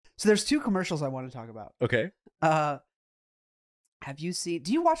So there's two commercials I want to talk about. Okay. Have you seen?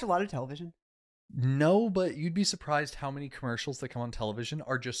 Do you watch a lot of television? No, but you'd be surprised how many commercials that come on television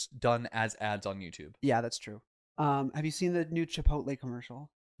are just done as ads on YouTube. Yeah, that's true. Have you seen the new Chipotle commercial?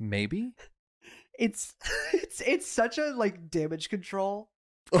 Maybe. It's such a like damage control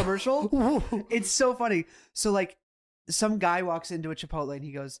commercial. It's so funny. So like some guy walks into a Chipotle and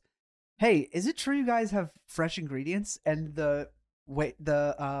he goes, "Hey, is it true you guys have fresh ingredients?" And the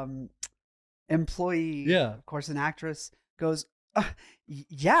employee, Yeah. of course, an actress, goes,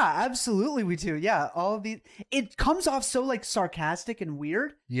 "Yeah, absolutely, we do. Yeah, all of these." It comes off so like sarcastic and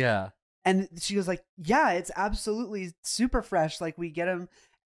weird. Yeah. And she goes like, "Yeah, it's absolutely super fresh. Like we get them,"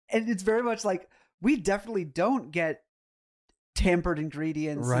 and it's very much like we definitely don't get tampered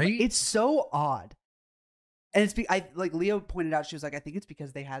ingredients. Right? It's so odd. And it's like Leo pointed out, she was like, I think it's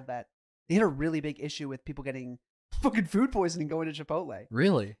because they had a really big issue with people getting fucking food poisoning going to Chipotle.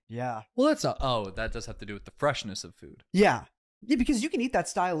 Really? Yeah. Well, that's not. Oh, that does have to do with the freshness of food. Yeah. Yeah, because you can eat that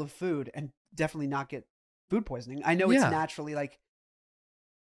style of food and definitely not get food poisoning. I know it's naturally like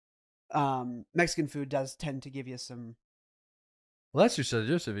Mexican food does tend to give you some. Well, that's just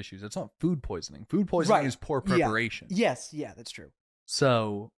digestive issues. It's not food poisoning. Food poisoning is poor preparation. Yeah. Yes. Yeah, that's true.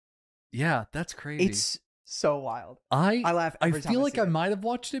 So, yeah, that's crazy. It's so wild. I laugh every time feel I like see I it. might have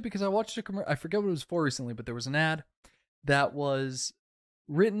watched it because I watched a commercial. I forget what it was for recently, but there was an ad that was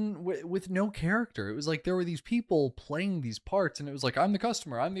written with no character. It was like there were these people playing these parts, and it was like, I'm the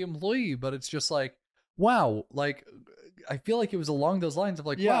customer, I'm the employee, but it's just like, wow, like I feel like it was along those lines of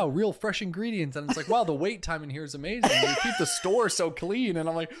like, wow, real fresh ingredients, and it's like, wow, the wait time in here is amazing. They keep the store so clean, and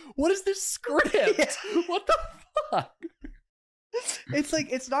I'm like, what is this script? Yeah. What the fuck? It's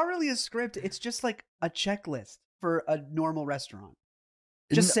like it's not really a script. It's just like a checklist for a normal restaurant.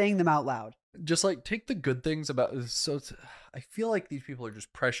 Just saying them out loud. Just like take the good things about. So I feel like these people are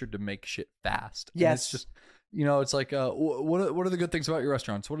just pressured to make shit fast. Yes, and it's just it's like what are the good things about your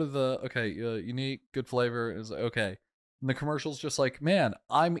restaurants? What are the unique, good flavor? Is like, okay. And the commercial's just like, man,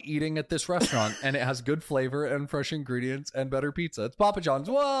 I'm eating at this restaurant and it has good flavor and fresh ingredients and better pizza. It's Papa John's.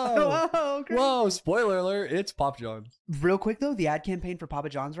 Whoa. Whoa, whoa, spoiler alert, it's Papa John's. Real quick though, the ad campaign for Papa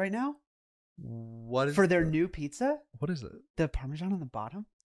John's right now. What is for their new pizza? What is it? The Parmesan on the bottom?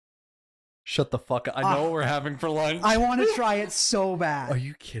 Shut the fuck up. I know what we're having for lunch. I want to try it so bad. Are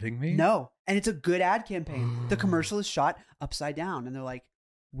you kidding me? No. And it's a good ad campaign. The commercial is shot upside down and they're like,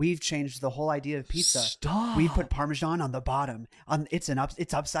 we've changed the whole idea of pizza. Stop. We put Parmesan on the bottom.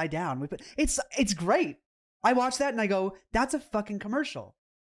 It's upside down. It's great. I watch that and I go, that's a fucking commercial.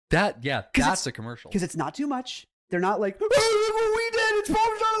 That's a commercial. Because it's not too much. They're not like, oh, we did. It's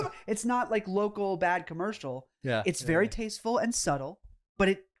Parmesan. It's not like local bad commercial. Yeah. It's very tasteful and subtle, but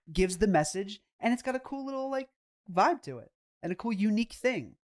it gives the message and it's got a cool little like vibe to it and a cool unique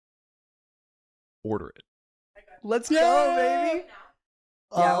thing. Order it. Let's go, baby.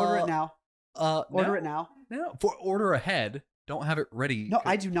 Yeah, order it now. Order no, it now. No, for order ahead. Don't have it ready. No,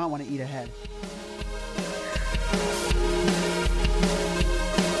 I do not want to eat ahead.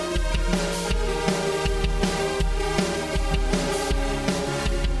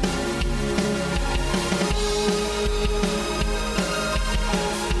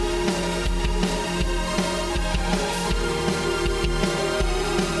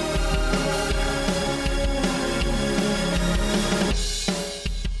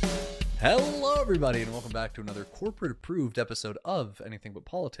 Hello, everybody, and welcome back to another corporate-approved episode of Anything But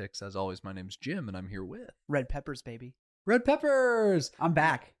Politics. As always, my name's Jim, and I'm here with Red peppers, baby. Red Peppers. I'm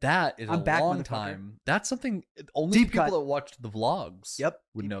back. That is I'm back, long motherfucker. time. That's something only Deep people cut. that watched the vlogs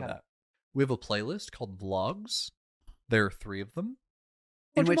would deep know cut. that. We have a playlist called Vlogs. There are 3 of them.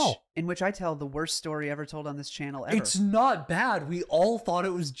 In Watch them all. which I tell the worst story ever told on this channel ever. It's not bad. We all thought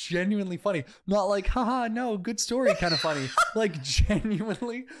it was genuinely funny. Not like, haha, no, good story kind of funny. Like,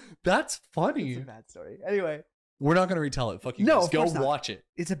 genuinely, that's funny. It's a bad story. Anyway, We're not going to retell it. Fuck you No, guys. of Go course not. watch it.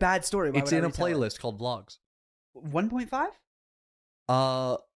 it's a bad story. Why It's would I in a retell it? playlist called Vlogs. 1.5?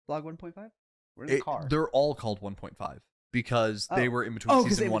 Uh, Vlog 1.5? We're in the car. They're all called 1.5 because they were in between 'cause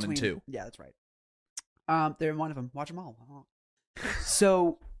season in 1 and between. 2. Yeah, that's right. They're in one of them. Watch them all.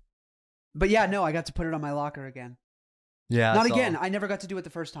 So, but yeah, no, I got to put it on my locker again. Yeah. Not so, again. I never got to do it the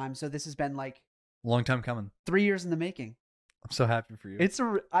first time. So this has been like Long time coming. 3 years in the making. I'm so happy for you.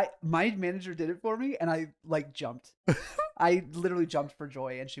 My manager did it for me and I like jumped. I literally jumped for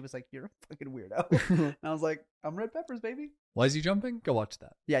joy and she was like, "You're a fucking weirdo." And I was like, "I'm Red Peppers, baby." Why is he jumping? Go watch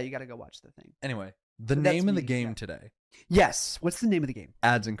that. Yeah, you got to go watch the thing. Anyway, the That's name of the me, game yeah. today. Yes. What's the name of the game?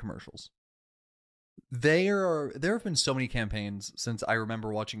 Ads and commercials. There have been so many campaigns since I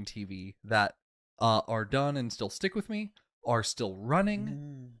remember watching TV that are done and still stick with me. are still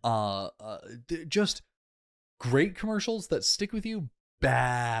running. Just great commercials that stick with you.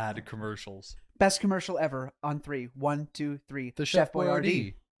 Bad commercials. Best commercial ever on 3. 1, 2, 3. The Chef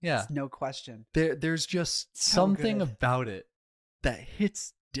Boyardee. Yeah. No question. There's just So something good. about it that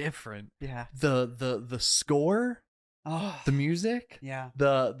hits different. Yeah. The score, Oh. the music, Yeah.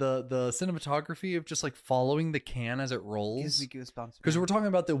 the cinematography of just like following the can as it Gives rolls. me goosebumps. Because man. we're talking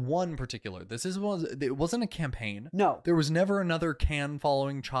about the one particular. It wasn't a campaign. No. There was never another can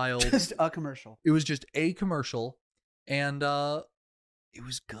following child. Just a commercial. It was just a commercial, and it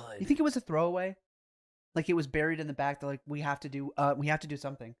was good. You think it was a throwaway? Like it was buried in the back. They're like, we have to do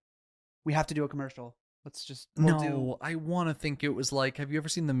something. We have to do a commercial. No, I want to think it was like, have you ever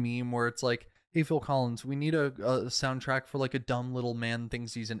seen the meme where it's like, hey, Phil Collins, we need a soundtrack for like a dumb little man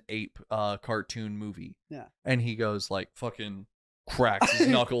thinks he's an ape cartoon movie. Yeah. And he goes like fucking cracks his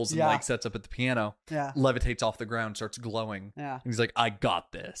knuckles and Yeah. like sets up at the piano, Yeah. levitates off the ground, starts glowing. Yeah. And he's like, I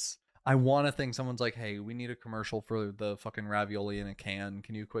got this. I want to think someone's like, hey, we need a commercial for the fucking ravioli in a can.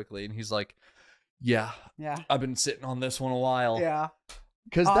 Can you quickly? And he's like, yeah, Yeah. I've been sitting on this one a while. Yeah.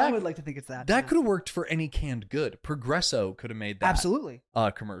 Because I that would like to think it's that. that yeah. could have worked for any canned good. Progresso could have made that Absolutely.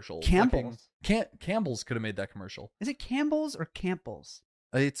 commercial. Campbell's. Campbell's could have made that commercial. Is it Campbell's or Campbell's?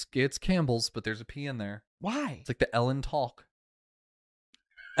 It's Campbell's, but there's a P in there. Why? It's like the Ellen talk.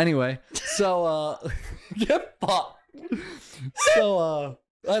 Anyway, so get fucked. So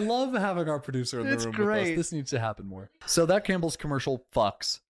I love having our producer in the It's room great. with us. This needs to happen more. So that Campbell's commercial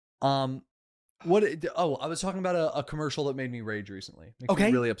fucks. I was talking about a commercial that made me rage recently. Makes me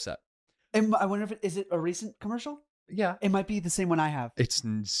Okay. really upset. And I wonder if is it a recent commercial? Yeah. It might be the same one I have. It's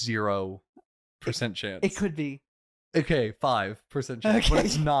 0% chance. It could be. Okay, 5% chance, but Okay.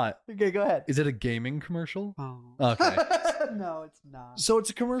 it's not. Okay, go ahead. Is it a gaming commercial? Oh. Okay. No, it's not. So it's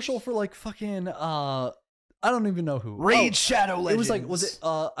a commercial for like fucking I don't even know who. Raid Shadow It Legends. was like, was it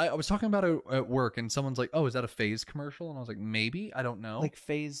I was talking about it at work and someone's like, "Oh, is that a FaZe commercial?" And I was like, "Maybe, I don't know." like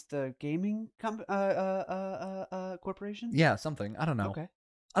FaZe the gaming corporation? Yeah, something. I don't know. Okay.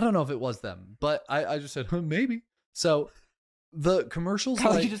 I don't know if it was them, but I just said, maybe. So the commercials Kind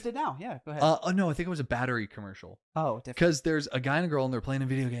of like like, you just did now. Yeah, go ahead. no, I think it was a battery commercial. Oh, different. Because there's a guy and a girl and they're playing a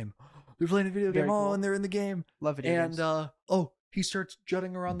video game. They're playing a video Very game. Oh, cool. and they're in the game. Love video And games. he starts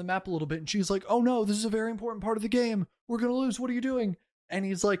jutting around the map a little bit, and she's like, "Oh no, this is a very important part of the game. We're gonna lose. What are you doing?" And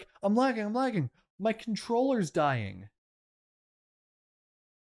he's like, I'm lagging. My controller's dying."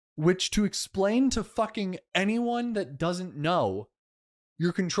 Which, to explain to fucking anyone that doesn't know,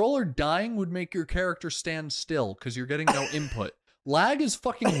 your controller dying would make your character stand still because you're getting no input. Lag is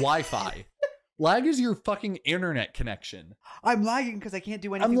fucking Wi-Fi. Lag is your fucking internet connection. I'm lagging because I can't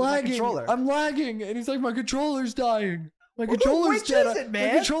do anything with my controller. I'm lagging. And he's like, my controller's dying. My Well, controller's which dead. is it, man?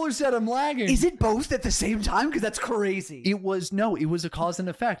 My controller said I'm lagging. Is it both at the same time? Because that's crazy. It was a cause and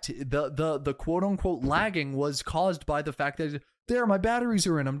effect. The quote unquote lagging was caused by the fact that there, my batteries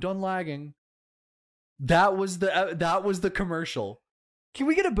are in. I'm done lagging. That was the commercial. Can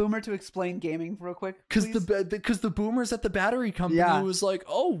we get a boomer to explain gaming real quick? Because please? the boomers at the battery company Yeah. was like,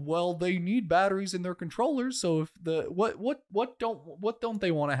 oh well, they need batteries in their controllers. So if what don't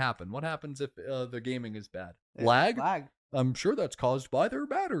they want to happen? What happens if the gaming is bad? Lag? Lag. I'm sure that's caused by their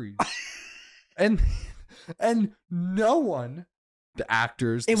batteries. and no one, the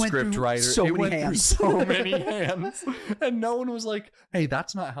actors, the It went script through writer, so it many went hands. through so many hands, and no one was like, "Hey,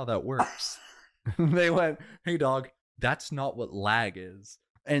 that's not how that works." They went, "Hey, dog, that's not what lag is,"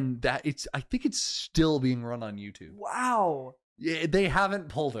 and I think it's still being run on YouTube. Wow. Yeah, they haven't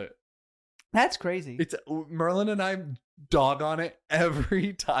pulled it. That's crazy. It's Merlin and I dog on it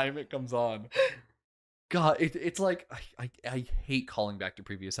every time it comes on. God, it's like I hate calling back to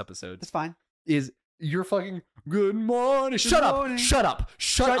previous episodes. That's fine. Is you're fucking good morning. Shut morning. up. Shut up.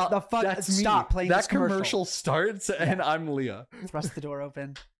 Shut up. the fuck. That's me. Stop playing that this commercial. commercial starts and I'm Leah. Thrust the door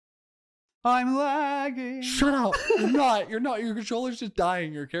open. I'm lagging. Shut up. You're not. Your controller's just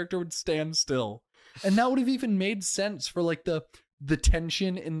dying. Your character would stand still. And that would have even made sense for like the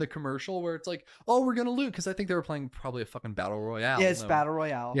tension in the commercial where it's like, oh, we're gonna lose, because I think they were playing probably a fucking battle royale. Yeah, it's No. Battle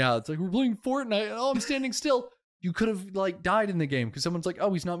Royale. Yeah, it's like we're playing Fortnite. And, oh, I'm standing still. You could have like died in the game because someone's like,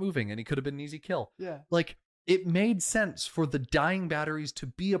 oh, he's not moving, and he could have been an easy kill. Yeah. Like it made sense for the dying batteries to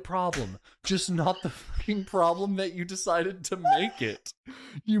be a problem, just not the fucking problem that you decided to make it.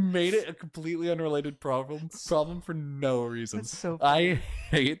 You made it a completely unrelated problem for no reason. That's so I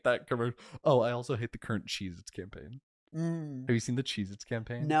hate that commercial. Oh, I also hate the current Cheez-Its campaign. Mm. Have you seen the Cheez-Its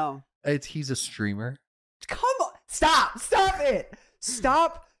campaign? No. He's a streamer. Come on. Stop it.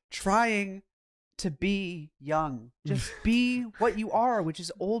 Stop trying to be young. Just be what you are, which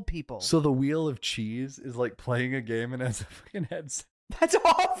is old people. So the Wheel of Cheese is like playing a game and has a fucking headset. That's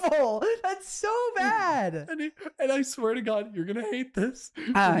awful. That's so bad. And I swear to God, you're gonna hate this.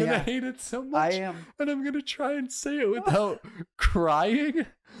 You're gonna hate it so much. I am. And I'm gonna try and say it without crying.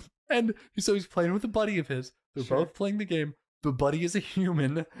 And so he's playing with a buddy of his. They're both playing the game. The buddy is a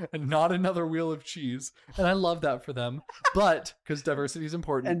human and not another Wheel of Cheese. And I love that for them. But because diversity is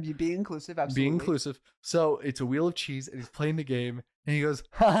important. And being inclusive, absolutely. Being inclusive. So it's a Wheel of Cheese and he's playing the game and he goes,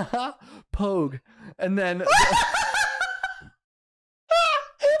 ha ha, Pogue. And then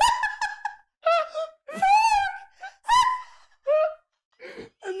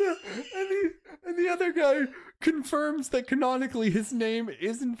and the other guy confirms that canonically his name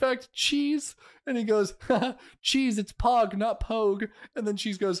is in fact Cheese, and he goes, Cheese, it's Pog, not Pogue. And then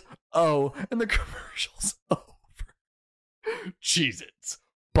Cheese goes, oh, and the commercial's over. Cheez-Its,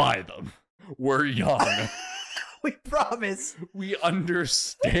 buy them. We're young. We promise. We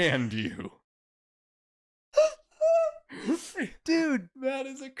understand you. Dude, that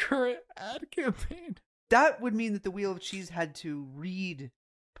is a current ad campaign. That would mean that the Wheel of Cheese had to read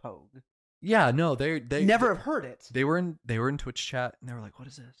Pogue. Yeah, no, they never have heard it. They were in Twitch chat and they were like, "What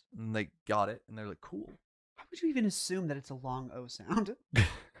is this?" And they got it and they're like, "Cool." How would you even assume that it's a long O sound?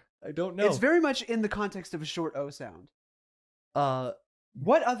 I don't know. It's very much in the context of a short O sound.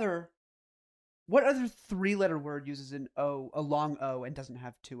 What other 3-letter word uses an O, a long O, and doesn't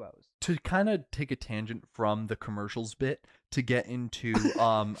have 2 O's? To kind of take a tangent from the commercials bit to get into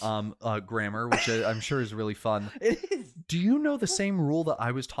grammar, which I'm sure is really fun. It is. Do you know the same rule that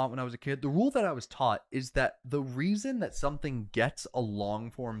I was taught when I was a kid? The rule that I was taught is that the reason that something gets a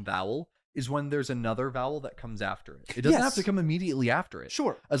long form vowel is when there's another vowel that comes after it. It doesn't have to come immediately after it.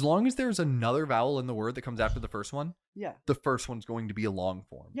 Sure. As long as there's another vowel in the word that comes after the first one, yeah, the first one's going to be a long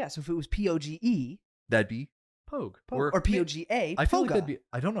form. Yeah, so if it was P-O-G-E, that'd be Pogue. Or P-O-G-A, I feel like Poga. that'd be,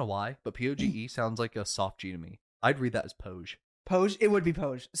 I don't know why, but P-O-G-E sounds like a soft G to me. I'd read that as Poge. Poge? It would be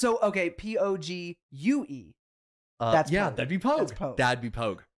Poge. So, okay, P-O-G-U-E. That's yeah, Pogue. that'd be Pogue. That's Pogue. That'd be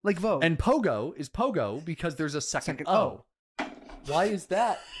Pogue. Like Vogue. And Pogo is Pogo because there's a second O. Why is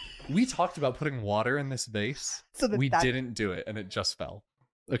that? We talked about putting water in this vase. So we didn't do it, and it just fell.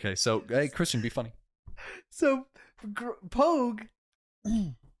 Okay, so, hey, Christian, be funny. So, Pogue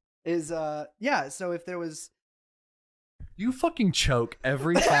is, so if there was... You fucking choke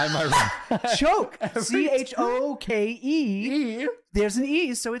every time I read. Choke. C-H-O-K-E. There's an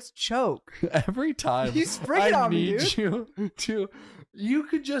E, so it's choke. Every time. You spring it on me, dude. I need you to... You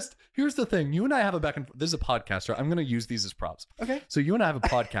could just... Here's the thing. You and I have a back and forth. This is a podcast, right? I'm going to use these as props. Okay. So you and I have a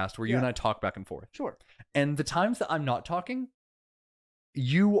podcast where you and I talk back and forth. Sure. And the times that I'm not talking,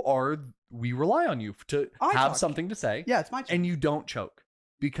 we rely on you to have something to say. Yeah, it's my turn. And you don't choke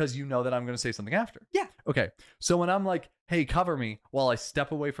because you know that I'm going to say something after. Yeah. Okay. So when I'm like, hey, cover me while I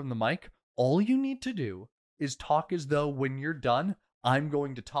step away from the mic, all you need to do is talk as though when you're done, I'm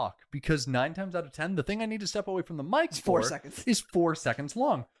going to talk, because 9 times out of 10, the thing I need to step away from the mic for 4 seconds. is 4 seconds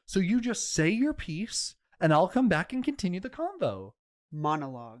long. So you just say your piece and I'll come back and continue the convo.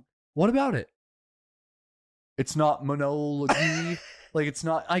 Monologue. What about it? It's not monologue. Like, it's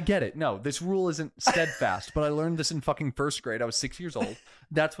not, I get it. No, this rule isn't steadfast, but I learned this in fucking first grade. I was 6 years old.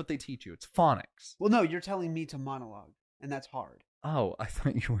 That's what they teach you. It's phonics. Well, no, you're telling me to monologue, and that's hard. Oh, I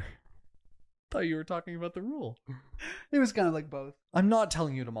thought you were talking about the rule. It was kind of like both. I'm not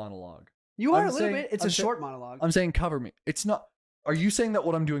telling you to monologue. You are a little bit. It's a short monologue. I'm saying cover me. It's not. Are you saying that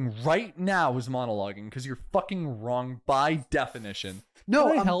what I'm doing right now is monologuing? Because you're fucking wrong by definition. No,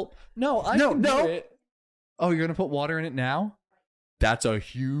 Can I help? No, I can do it. Oh, you're gonna put water in it now? That's a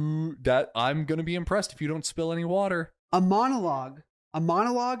huge. I'm gonna be impressed if you don't spill any water. A monologue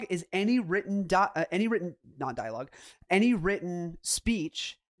is any written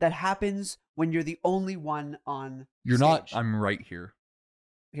speech that happens when you're the only one on You're stage. not. I'm right here.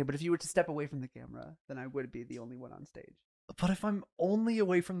 Okay, but if you were to step away from the camera, then I would be the only one on stage. But if I'm only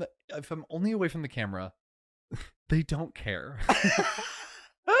away from the camera, they don't care.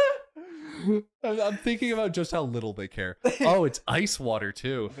 I'm thinking about just how little they care. Oh, it's ice water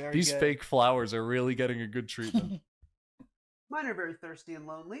too. These fake flowers are really getting a good treatment. Mine are very thirsty and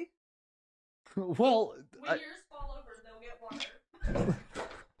lonely. Well, when yours fall over, they'll get water.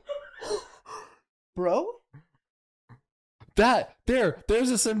 Bro?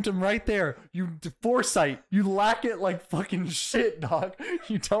 There's a symptom right there. Foresight. You lack it like fucking shit, dog.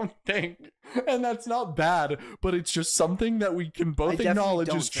 You don't think. And that's not bad, but it's just something that we can both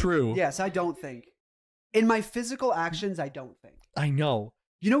acknowledge is true. Yes, I don't think. In my physical actions, I don't think. I know.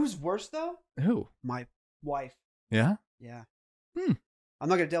 You know who's worse, though? Who? My wife. Yeah? Yeah. I'm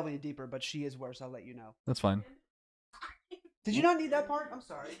not gonna delve any deeper, but she is worse. I'll let you know. That's fine. Did you not need that part? I'm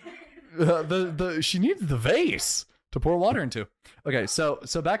sorry. She needs the vase to pour water into. Okay, so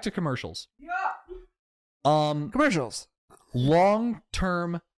back to commercials. Yeah. Commercials.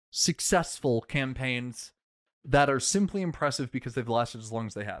 Long-term successful campaigns that are simply impressive because they've lasted as long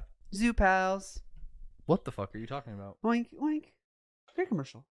as they have. Zoo Pals. What the fuck are you talking about? Oink oink. Great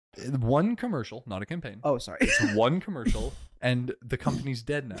commercial. One commercial, not a campaign. Oh, sorry. It's one commercial, and the company's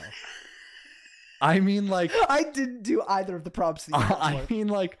dead now. I mean, like, I didn't do either of the prompts. I mean,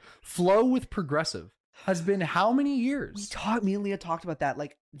 like, Flow with Progressive has been how many years? Me and Leah talked about that.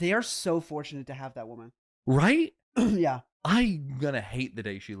 Like, they are so fortunate to have that woman. Right? Yeah. I'm gonna hate the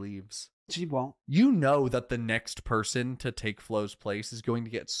day she leaves. She won't. You know that the next person to take Flo's place is going to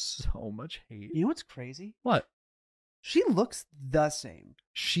get so much hate. You know what's crazy? What? She looks the same.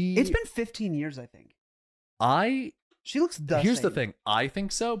 It's been 15 years, I think. She looks the same. Here's the thing. I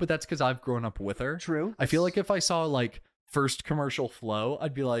think so, but that's because I've grown up with her. True. I feel like if I saw, like, first commercial Flo,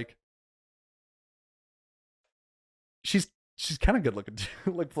 I'd be like, she's kind of good looking too.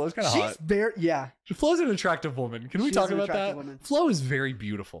 Like, Flo's kind of hot. Yeah. Flo's an attractive woman. Can we She talk is an about that? attractive woman. Flo is very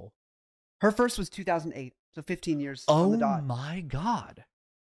beautiful. Her first was 2008, so 15 years on the Oh dot. my god!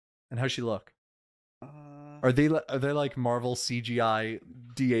 And how's she look? Uh, Are they like Marvel CGI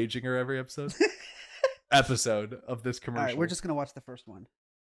de-aging her every episode? Episode of this commercial. all right, we're just gonna watch the first one,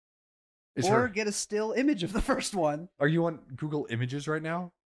 Is or her- get a still image of the first one. Are you on Google Images right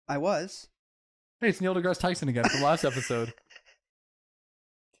now? I was. Hey, it's Neil deGrasse Tyson again from last episode.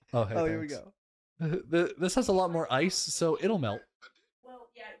 Oh, hey. Oh, here we thanks. go. This has a lot more ice, so it'll melt. Well,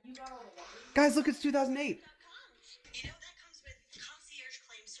 yeah, you got all the water. Guys, look, it's 2008. You know that comes with concierge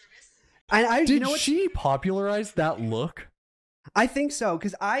claim service. And you Did know what? she popularize that look? I think so,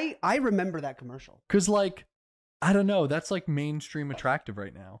 because I remember that commercial. Because, like, I don't know. That's, like, mainstream attractive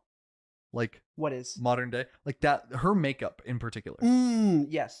right now. Like, What is? modern day. Like, that, her makeup in particular.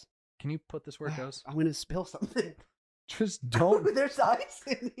 Yes. Can you put this where it goes? I'm gonna spill something. Just don't. There's ice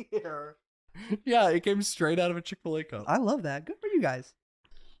in here. Yeah, it came straight out of a Chick-fil-A cup. I love that. Good for you guys.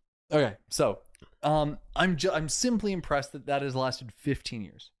 Okay, so I'm simply impressed that has lasted 15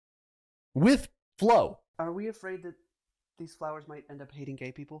 years with Flo Are we afraid that these flowers might end up hating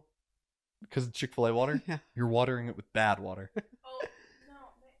gay people? because of Chick-fil-A water. Yeah. You're watering it with bad water. Oh, no,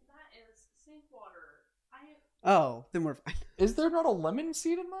 that is sink water. Oh, then we're fine. Is there not a lemon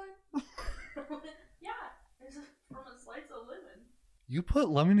seed in mine? Yeah, it's from a slice of lemon. You put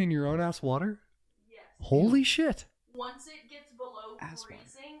lemon in your own ass water? Yes. Holy shit! Once it gets below Ass water.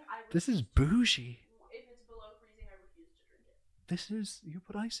 freezing, I This is refuse to- bougie. If it's below freezing, I refuse to drink it. You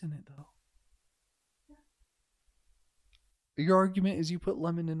put ice in it though. Your argument is you put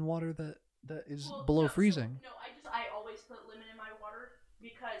lemon in water that is Well, below no, so- freezing. no, I always put lemon in my water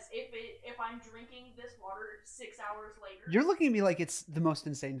because if I'm drinking this water 6 hours later, You're looking at me like it's the most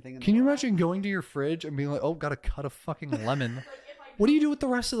insane thing in the Can you world. imagine going to your fridge and being like, "Oh, gotta cut a fucking lemon"? like if I What do you do with the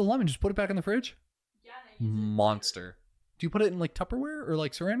rest of the lemon? Just put it back in the fridge? Yeah, and I use it Monster. Do you put it in like Tupperware or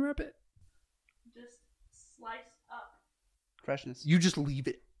like saran wrap it? later. Just slice up Freshness. You just leave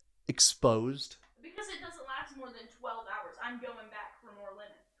it exposed. because it doesn't last more than 12 hours. I'm going back for more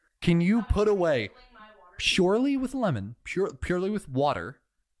lemon. Can you I'm put away refilling my water. purely with lemon, purely with water?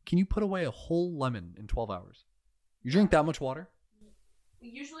 Can you put away a whole lemon in 12 hours? You drink that much water?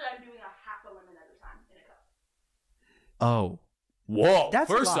 Usually, I'm doing a half a lemon at a time in a cup. Oh. Whoa. That's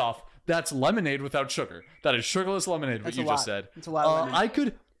a First lot. off, that's lemonade without sugar. That is sugarless lemonade, what That's you a just lot. said. It's a lot of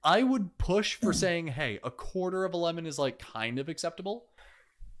lemon. I would push for saying, hey, a quarter of a lemon is like kind of acceptable.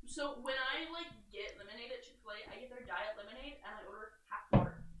 So when I get lemonade at Chick-fil-A, I get their diet lemonade and I order half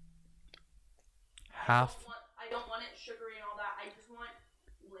water. Half. I don't want it sugary and all that. I just want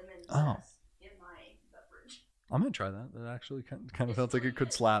lemon Oh. zest in my beverage. I'm going to try that. That actually kind of sounds like it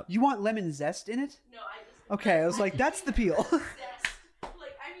could slap. You want lemon zest in it? No, I just. Okay, I was like, that's the peel. Zest.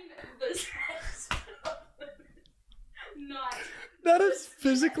 I mean the zest of lemon. Not. That is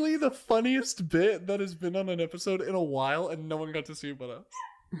physically the funniest bit that has been on an episode in a while, and no one got to see it but us.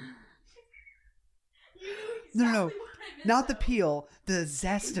 No, no, no. Exactly what I meant, Not the though. peel, the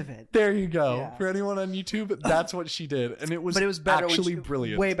zest of it. There you go. Yeah. For anyone on YouTube, that's what she did, and it was, But it was better actually when she,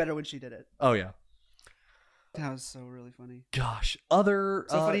 brilliant. Way better when she did it. Oh yeah. That was so really funny. Gosh, other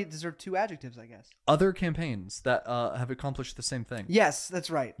So funny, it deserved 2 adjectives, I guess. other campaigns that have accomplished the same thing. Yes, that's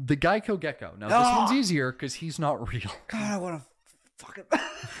right. The Geico Gecko. Now this Ah! one's easier because he's not real. God, I want to fucking.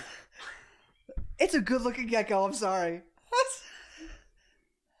 It's a good looking gecko. I'm sorry.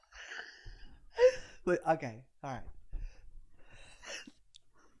 But okay, all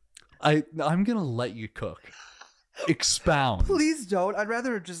right. I'm gonna let you cook. Expound. Please don't. I'd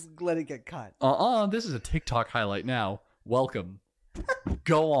rather just let it get cut. This is a TikTok highlight now. Welcome.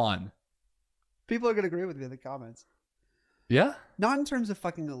 Go on. People are gonna agree with me in the comments. Yeah? Not in terms of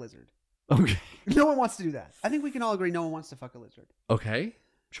fucking a lizard. Okay. No one wants to do that. I think we can all agree no one wants to fuck a lizard. Okay.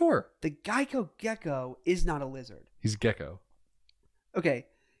 Sure. The Geico gecko is not a lizard. He's a gecko. Okay,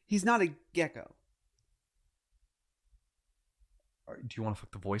 he's not a gecko. Do you want to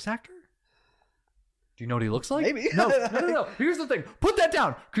fuck the voice actor? Do you know what he looks like? Maybe. No. Here's the thing. Put that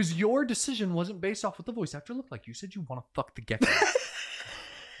down. Because your decision wasn't based off what the voice actor looked like. You said you want to fuck the gecko.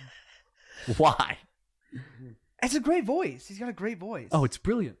 Why? It's a great voice. He's got a great voice. Oh, it's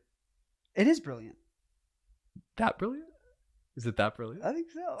brilliant. It is brilliant. That brilliant? Is it that brilliant? I think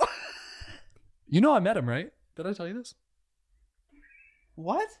so. You know I met him, right? Did I tell you this?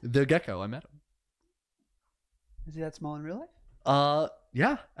 What? The gecko, I met him. Is he that small in real life?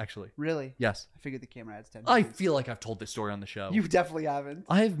 Yeah, actually. Really? Yes. I figured the camera adds 10 I minutes. feel like I've told this story on the show. You definitely haven't.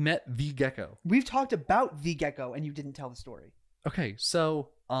 I have met the gecko. We've talked about the gecko and you didn't tell the story. Okay, so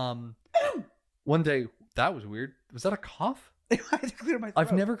one day that was weird. Was that a cough? I had to clear my throat.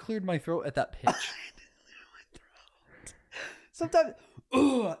 I've never cleared my throat at that pitch. Sometimes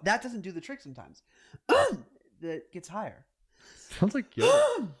that doesn't do the trick sometimes. That gets higher. Sounds like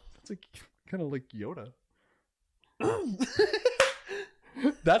Yoda. It's like kind of like Yoda.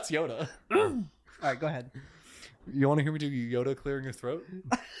 That's Yoda. All right, go ahead. You want to hear me do Yoda clearing your throat?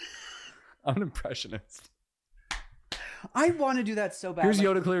 I'm an impressionist. I want to do that so bad. Here's like,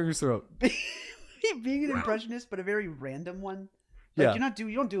 Yoda clearing his throat. being an impressionist, but a very random one. Yeah. Like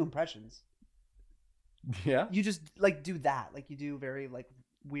you don't do impressions. Yeah. You just like do that. Like you do very like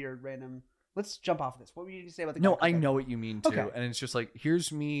weird random. Let's jump off of this. What were you going to say about the No, Geico I gecko? know what you mean too. Okay. And it's just like,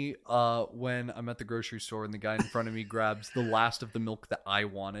 here's me when I'm at the grocery store and the guy in front of me grabs the last of the milk that I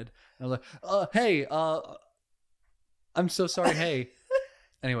wanted. And I'm like, hey, I'm so sorry. Hey.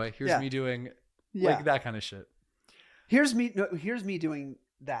 Anyway, here's Yeah. me doing Yeah. like that kind of shit. Here's me doing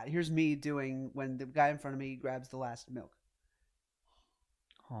that. Here's me doing when the guy in front of me grabs the last milk.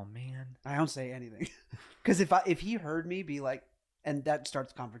 Oh man. I don't say anything. Because if he heard me be like, and that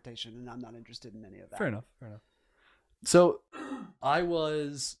starts confrontation, and I'm not interested in any of that. Fair enough. So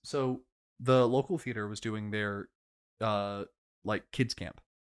the local theater was doing their like kids camp.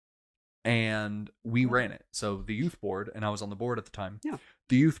 And we ran it. So the youth board, and I was on the board at the time. Yeah.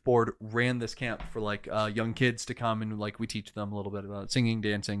 The youth board ran this camp for like young kids to come and like we teach them a little bit about singing,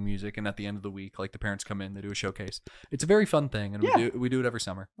 dancing, music, and at the end of the week, like the parents come in, they do a showcase. It's a very fun thing, and Yeah. we do it every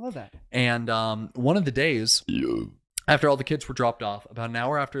summer. I love that. And one of the days after all the kids were dropped off, about an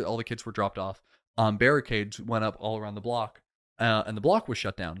hour after all the kids were dropped off, barricades went up all around the block, and the block was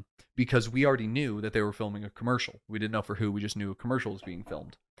shut down because we already knew that they were filming a commercial. We didn't know for who, we just knew a commercial was being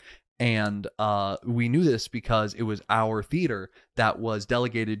filmed. And we knew this because it was our theater that was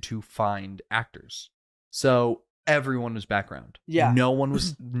delegated to find actors. So everyone was background. Yeah. No one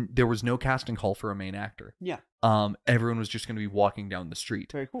was, there was no casting call for a main actor. Yeah. Everyone was just going to be walking down the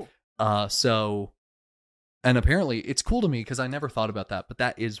street. Very cool. And apparently it's cool to me because I never thought about that, but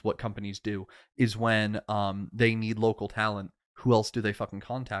that is what companies do, is when they need local talent, who else do they fucking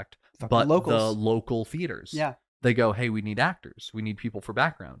contact but locals. the local theaters? Yeah. They go, hey, we need actors. We need people for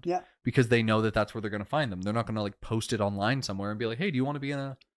background. Yeah. Because they know that that's where they're going to find them. They're not going to like post it online somewhere and be like, hey, do you want to be in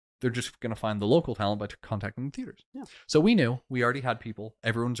a... They're just going to find the local talent by contacting the theaters. Yeah. So we knew. We already had people.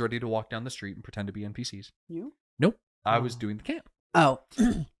 Everyone's ready to walk down the street and pretend to be NPCs. You? Nope. I Oh. was doing the camp. Oh.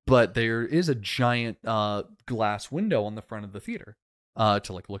 But there is a giant glass window on the front of the theater to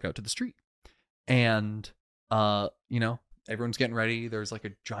like look out to the street. And, everyone's getting ready. There's like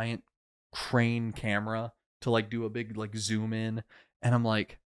a giant crane camera to like do a big like zoom in. And I'm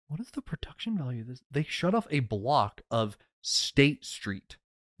like, what is the production value of this? They shut off a block of State Street,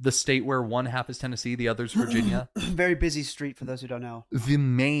 the state where one half is Tennessee, the other's Virginia. Very busy street for those who don't know. The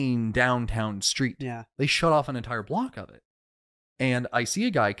main downtown street. Yeah. They shut off an entire block of it. And I see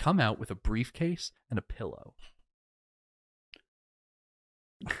a guy come out with a briefcase and a pillow.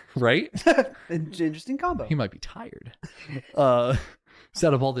 Right? Interesting combo. He might be tired.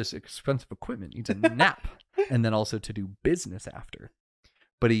 Set up all this expensive equipment, needs a nap, and then also to do business after.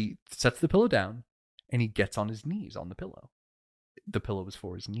 But he sets the pillow down and he gets on his knees on the pillow. The pillow is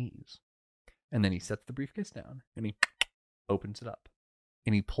for his knees. And then he sets the briefcase down and he opens it up.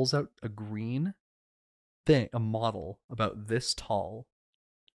 And he pulls out a green thing, a model about this tall.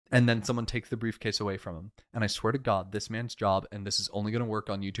 And then someone takes the briefcase away from him. And I swear to God, this man's job, and this is only going to work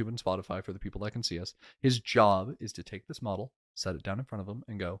on YouTube and Spotify for the people that can see us, his job is to take this model, set it down in front of him,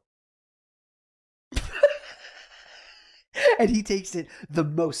 and go. And he takes it the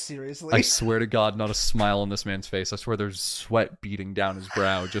most seriously. I swear to God, not a smile on this man's face. I swear there's sweat beating down his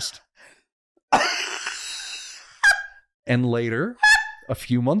brow. Just. And later, a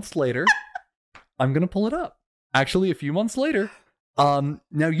few months later, I'm gonna pull it up. Actually, a few months later, now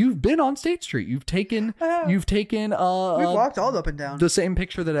you've been on State Street. You've taken We've walked all up and down. the same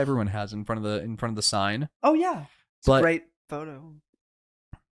picture that everyone has in front of the sign. Oh yeah, it's But- a great photo.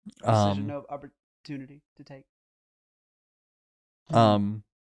 Decision, no opportunity to take. Um,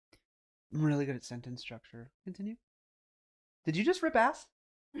 I'm really good at sentence structure. Continue. Did you just rip ass?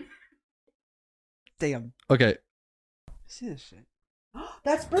 Damn. okay. See this shit.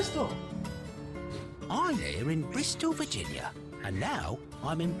 That's Bristol. I'm here in Bristol, Virginia, and now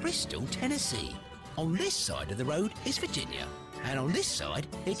I'm in Bristol, Tennessee. On this side of the road is Virginia, and on this side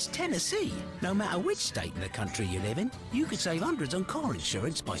it's Tennessee. No matter which state in the country you live in, you could save hundreds on car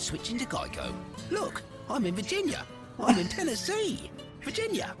insurance by switching to Geico. Look, I'm in Virginia. I'm in Tennessee.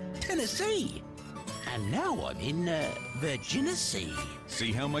 Virginia, Tennessee. And now I'm in, Virginia Sea.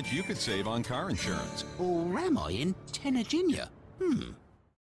 See how much you could save on car insurance. Or am I in Tenneginia?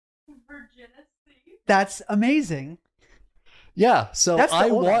 Virginia Sea. That's amazing. Yeah, so That's the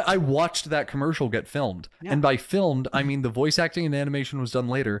old actor. I watched that commercial get filmed, Yeah. and by filmed I mean the voice acting and animation was done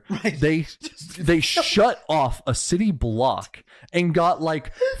later. Right. They shut off a city block and got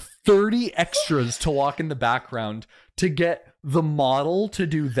like 30 extras to walk in the background to get the model to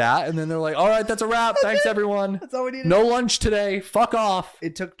do that, and then they're like, "All right, that's a wrap. Thanks everyone. That's all we needed. No lunch today. Fuck off."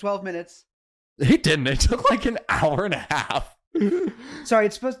 It took 12 minutes. It didn't. It took like an hour and a half. Sorry,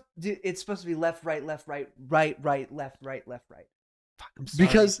 it's supposed to be left, right, left, right, right, right, left, right, left, right. Fuck, I'm sorry.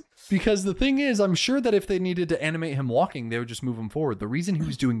 Because the thing is, I'm sure that if they needed to animate him walking, they would just move him forward. The reason he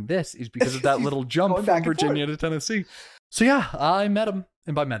was doing this is because of that He's little jump going back from and Virginia to Tennessee. So yeah, I met him,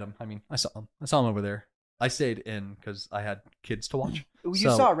 and by met him, I mean I saw him. I saw him over there. I stayed in because I had kids to watch. You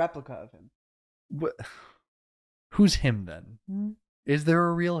So- saw a replica of him. Who's him then? Is there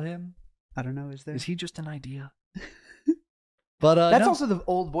a real him? I don't know. Is there? Is he just an idea? But That's no. also the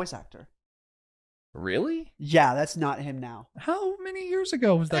old voice actor. Really? Yeah, that's not him now. How many years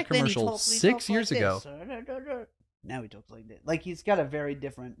ago was that commercial? 6 years ago. Now he talks like this. Like he's got a very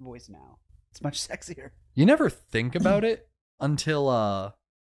different voice now. It's much sexier. You never think about it until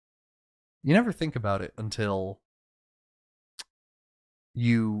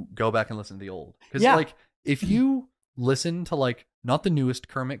you go back and listen to the old. Because Yeah. like if you listen to like not the newest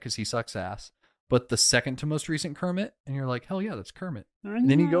Kermit because he sucks ass, but the second to most recent Kermit, and you're like, hell yeah, that's Kermit. And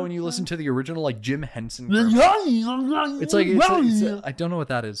then you go and you listen to the original like Jim Henson Kermit. It's like I don't know what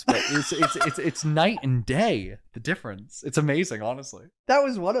that is, but it's night and day, the difference. It's amazing, honestly. That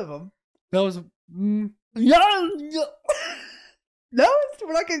was one of them. That was No,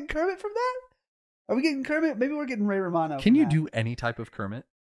 we're not getting Kermit from that. Are we getting Kermit? Maybe we're getting Ray Romano. Can from you that. do any type of Kermit?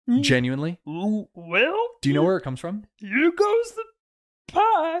 Hmm? Genuinely? Well? Do you know where it comes from? Here goes the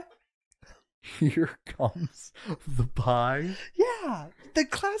pie. Here comes the pie. Yeah, the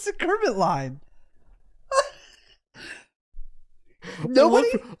classic Kermit line. Nobody.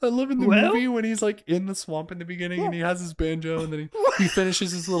 I love in the Well? movie when he's like in the swamp in the beginning and he has his banjo and then he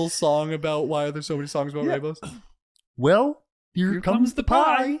finishes his little song about why there's so many songs about Yeah. rainbows. Well, here comes the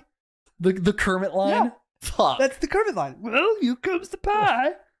pie. The Kermit line. Yeah. Fuck. That's the Kermit line. Well, here comes the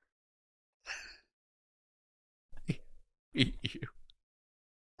pie. You.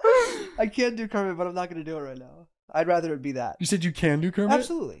 I can't do Kermit, but I'm not going to do it right now. I'd rather it be that. You said you can do Kermit?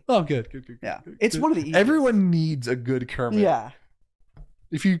 Absolutely. Oh, good. Yeah. good, It's good. one of the easiest. Everyone needs a good Kermit. Yeah.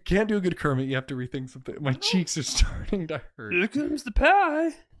 If you can't do a good Kermit, you have to rethink something. My cheeks are starting to hurt. Here comes the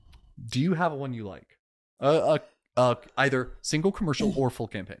pie. Do you have one you like? Either single commercial or full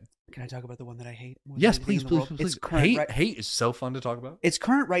campaign. Can I talk about the one that I hate? more than Yes, anything please, in the please, world? please. It's current Hate, right- hate is so fun to talk about. It's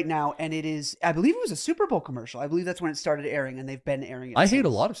current right now, and it is. I believe it was a Super Bowl commercial. I believe that's when it started airing, and they've been airing it. I hate since. a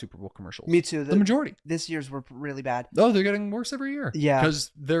lot of Super Bowl commercials. Me too. The majority. This year's were really bad. Oh, they're getting worse every year. Yeah.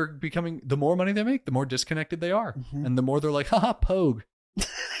 Because they're becoming, the more money they make, the more disconnected they are. Mhm. And the more they're like, haha, Pogue.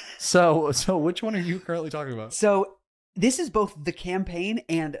 So which one are you currently talking about? So this is both the campaign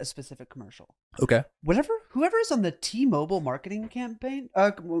and a specific commercial. Okay. Whoever is on the T-Mobile marketing campaign,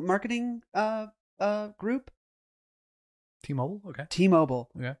 group, T-Mobile? Okay. T-Mobile,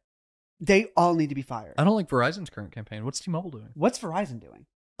 Okay. they all need to be fired. I don't like Verizon's current campaign. What's T-Mobile doing? What's Verizon doing?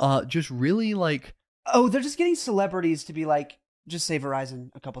 Just really like, Oh, they're just getting celebrities to be like, just say Verizon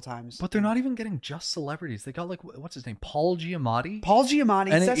a couple times. but they're not even getting just celebrities. They got like, what's his name? Paul Giamatti? Paul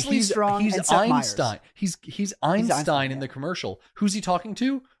Giamatti, And Cecily Strong, he's and Seth Einstein. Myers. He's Einstein Einstein, in yeah. the commercial. Who's he talking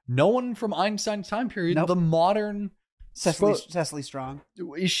to? No one from Einstein's time period. Nope. The modern. Cecily Strong.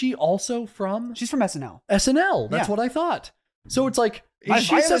 Is she also from She's from SNL. SNL? That's Yeah. what I thought. So it's like, My is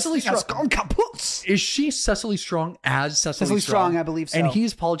she wireless Cecily thing has Strong? gone kaput. Is she Cecily Strong as Cecily, Cecily Strong, I believe so. And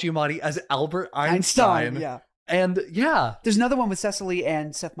he's Paul Giamatti as Albert Einstein. Yeah. And yeah, There's another one with Cecily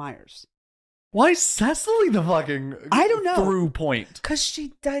and Seth Meyers. why is Cecily the fucking I don't know. through point? Because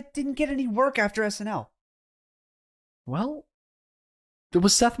she didn't get any work after SNL. Well,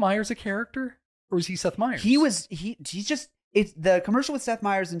 was Seth Meyers a character? Or was he Seth Meyers? He's just, it's the commercial with Seth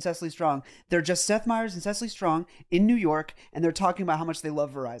Meyers and Cecily Strong. They're just Seth Meyers and Cecily Strong in New York, and they're talking about how much they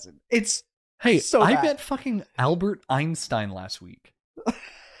love Verizon. It's Hey, so I bad. met fucking Albert Einstein last week.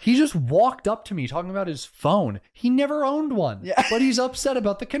 He just walked up to me talking about his phone. He never owned one, Yeah. but he's upset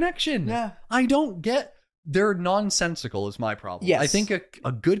about the connection. Yeah. I don't get. They're nonsensical is my problem. Yes. I think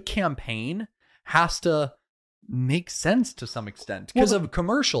a good campaign has to make sense to some extent because of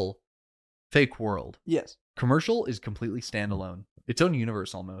commercial. Fake world. yes. Commercial is completely standalone. Its own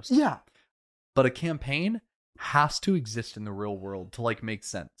universe almost. Yeah. But a campaign has to exist in the real world to like make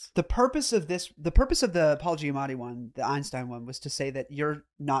sense. The purpose of the Paul Giamatti one, the Einstein one, was to say that you're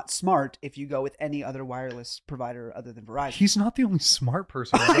not smart if you go with any other wireless provider other than Verizon. He's not the only smart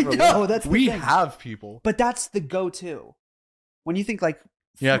person I've I ever know, met. that's the we thing. have people. But that's the go-to. When you think like,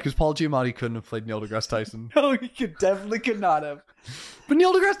 Yeah, because Paul Giamatti couldn't have played Neil deGrasse Tyson. no, he could not have. But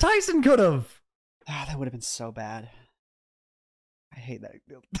Neil deGrasse Tyson could have. Ah, that would have been so bad. I hate that.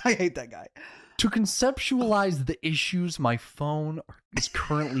 I hate that guy. To conceptualize the issues my phone is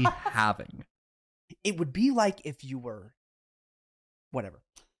currently having. It would be like if you were, whatever.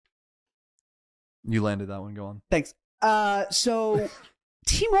 You landed that one. Go on. Thanks. So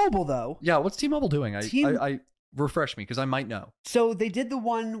T-Mobile though. Yeah, what's T-Mobile doing? T- I refresh me because I might know. So they did the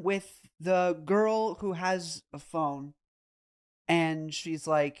one with the girl who has a phone, and she's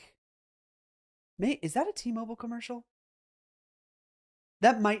like, is that a T-Mobile commercial?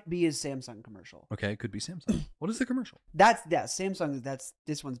 That might be his Samsung commercial. Okay, it could be Samsung. What is the commercial? Samsung.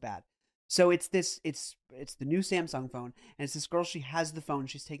 This one's bad. So it's the new Samsung phone, and it's this girl. She has the phone.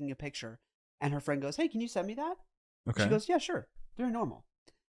 She's taking a picture, and her friend goes, "Hey, can you send me that?" Okay. She goes, "Yeah, sure. Very normal."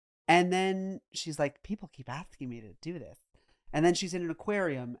 And then she's like, "People keep asking me to do this." And then she's in an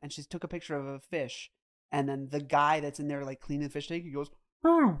aquarium, and she took a picture of a fish, and then the guy that's in there like cleaning the fish tank, he goes, "Hey,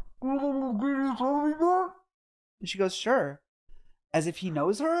 and she goes, "Sure," as if he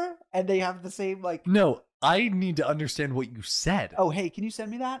knows her, and they have the same like, No, I need to understand what you said. "Oh, hey, can you send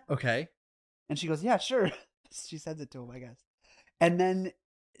me that?" Okay. And she goes, "Yeah, sure." She sends it to him, I guess. And then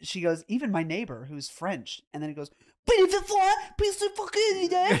she goes, "Even my neighbor, who's French." And then he goes,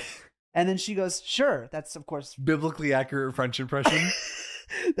 and then she goes, "Sure." That's, of course, Biblically accurate French impression.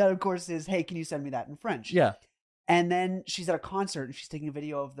 that, of course, is, "Hey, can you send me that in French?" Yeah. And then she's at a concert and she's taking a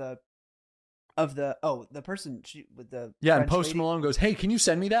video of the person with the Yeah, and French Post lady. Malone goes, "Hey, can you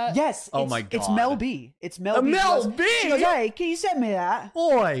send me that?" Yes. Oh it's- my God. It's Mel B. It's Mel B. Mel She goes- B? She goes, "Hey, can you send me that?"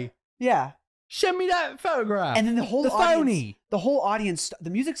 Oi, Yeah. send me that photograph. And then the whole phony. audience, the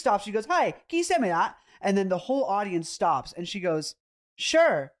music stops. She goes, "Hey, can you send me that?" And then the whole audience stops, and she goes,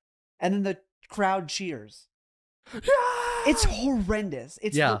 "Sure." And then the crowd cheers. It's horrendous.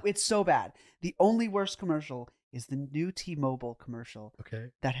 It's so bad. The only worst commercial is the new T-Mobile commercial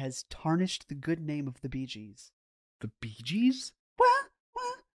Okay. that has tarnished the good name of the Bee Gees. The Bee Gees? Well,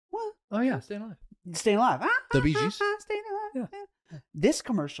 Oh yeah, Staying Alive. Staying Alive. The Bee Gees? Staying Alive. Yeah. This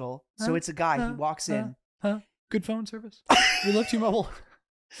commercial, so it's a guy, he walks in. Good phone service. We love T-Mobile.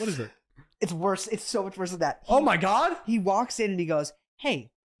 What is it? It's worse. It's so much worse than that. Oh my God! He walks in and he goes,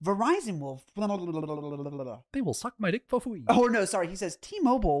 "Hey, Verizon will." They will suck my dick for free. Oh no, sorry. He says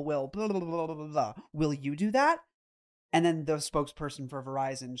T-Mobile will. Will you do that? And then the spokesperson for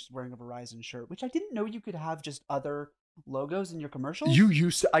Verizon is wearing a Verizon shirt, which I didn't know you could have just other logos in your commercials. You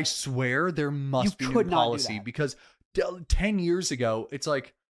used to, I swear there must be could new not do policy that. because 10 years ago, it's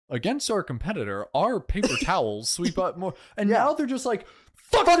like, against our competitor, our paper towels sweep up more. And Yeah. now they're just like,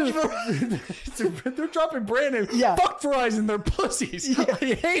 fuck they're dropping brand name. Yeah. Fuck Verizon, they're pussies. Yeah. I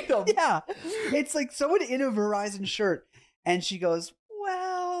hate them. Yeah, it's like someone in a Verizon shirt, and she goes,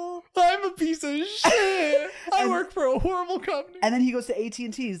 "Well," I'm a piece of shit. I And- work for a horrible company. and then he goes to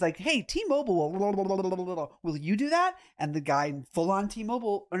AT&T. He's like, "Hey, T-Mobile will you do that?" And the guy in full on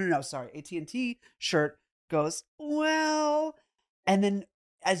T-Mobile, AT&T shirt goes, "Well," and then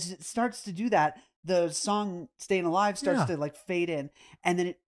as it starts to do that, the song "Staying Alive" starts to like fade in, and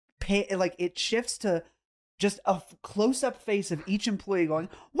then it shifts to just a close up face of each employee going,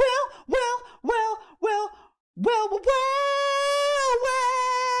 "Well,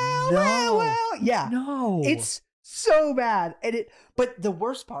 yeah." No. It's so bad. But the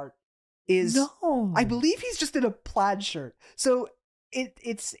worst part is no. I believe he's just in a plaid shirt. So it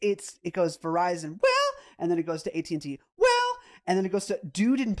goes Verizon, well, and then it goes to AT&T, well, and then it goes to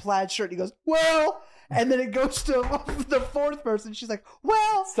dude in plaid shirt. And he goes, well, and then it goes to the fourth person. She's like,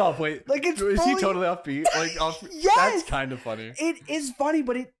 well, Stop, wait. Like, it's is fully- he totally offbeat? Like, Yes! That's kind of funny. it is funny,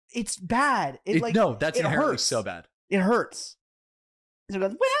 but it's bad. No, that's it inherently hurts. so bad. It hurts. So it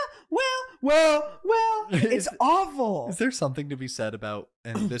goes, well. It's awful. Is there something to be said about,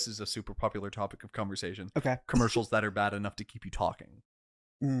 and this is a super popular topic of conversation, Okay. commercials that are bad enough to keep you talking,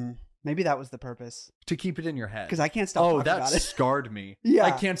 Maybe that was the purpose. to keep it in your head? Because I can't stop Oh, talking that about it. scarred me. Yeah.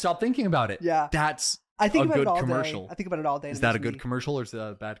 I can't stop thinking about it. Yeah. That's I think a about good it all commercial. day. I think about it all day. and Is it that a makes good me- commercial or is that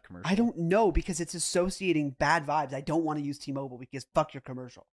a bad commercial? I don't know because it's associating bad vibes. I don't want to use T-Mobile because fuck your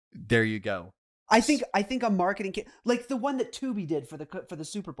commercial. There you go. I think a marketing like the one that Tubi did for the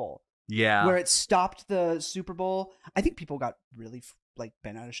Super Bowl, Yeah. where it stopped the Super Bowl. I think people got really like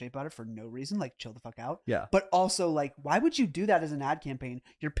bent out of shape about it for no reason, like chill the fuck out. Yeah. But also like, why would you do that as an ad campaign?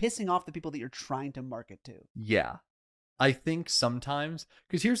 You're pissing off the people that you're trying to market to. Yeah. I think sometimes,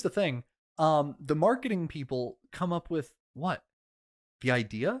 because here's the thing, the marketing people come up with what? The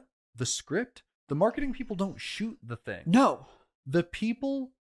idea? The script? The marketing people don't shoot the thing. No. The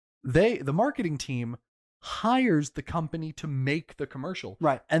people, the marketing team hires the company to make the commercial.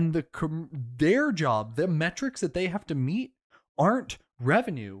 Right. And their job, the metrics that they have to meet aren't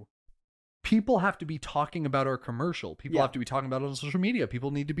revenue. People have to be talking about our commercial. People Yeah. have to be talking about it on social media.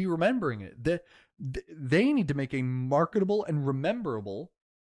 People need to be remembering it. They need to make a marketable and rememberable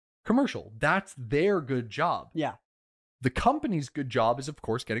commercial. That's their good job. Yeah. The company's good job is, of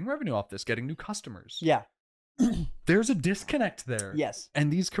course, getting revenue off this, getting new customers. Yeah. There's a disconnect there. Yes.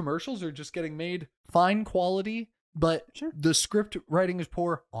 And these commercials are just getting made fine quality, but Sure. the script writing is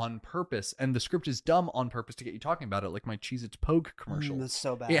poor on purpose, and the script is dumb on purpose to get you talking about it, like my Cheez-Its Pogue commercial. That's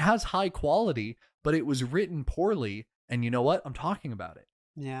so bad. It has high quality, but it was written poorly, and you know what? I'm talking about it,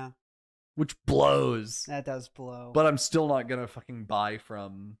 Yeah. which blows. That does blow. But I'm still not gonna fucking buy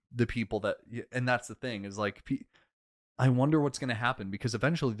from the people that, and that's the thing, is like, I wonder what's gonna happen, because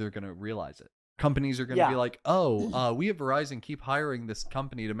eventually they're gonna realize it. Companies are going to Yeah. be like, oh, we at Verizon keep hiring this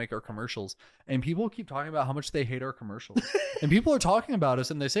company to make our commercials. And people keep talking about how much they hate our commercials. And people are talking about us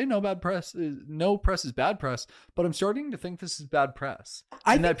and they say no press is bad press. But I'm starting to think this is bad press.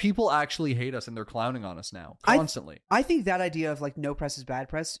 That people actually hate us and they're clowning on us now constantly. I think that idea of like no press is bad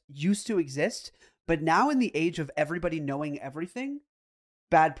press used to exist. But now in the age of everybody knowing everything,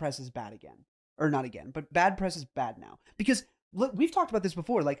 bad press is bad again. Or not again, but bad press is bad now. Because look, we've talked about this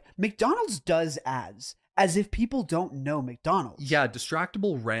before. Like McDonald's does ads as if people don't know McDonald's. Yeah,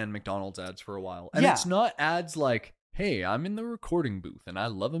 Distractable ran McDonald's ads for a while. And Yeah. it's not ads like, hey, I'm in the recording booth and I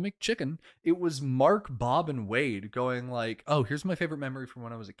love a McChicken. It was Mark, Bob, and Wade going like, oh, here's my favorite memory from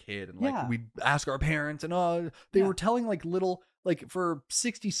when I was a kid. And like, Yeah. we'd ask our parents and they Yeah. were telling like little, like for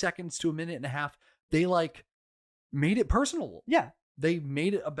 60 seconds to a minute and a half, they like made it personal. Yeah. They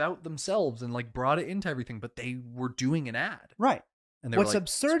made it about themselves and like brought it into everything, but they were doing an ad. Right. And they were What's like,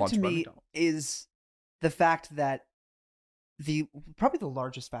 absurd to "Sponsored by me McDonald's." is the fact that probably the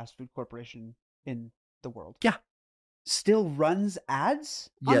largest fast food corporation in the world. Yeah. Still runs ads.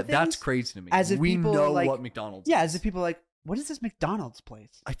 on Yeah, that's things crazy to me. As if we people know like, what McDonald's Yeah, is. as if people are like, what is this McDonald's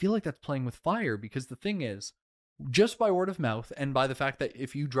place? I feel like that's playing with fire because the thing is, just by word of mouth and by the fact that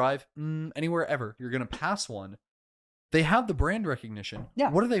if you drive anywhere ever, you're going to pass one, they have the brand recognition.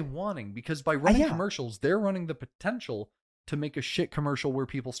 Yeah. What are they wanting? Because by running yeah. commercials, they're running the potential to make a shit commercial where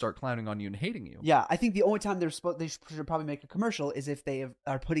people start clowning on you and hating you. Yeah, I think the only time they should probably make a commercial is if they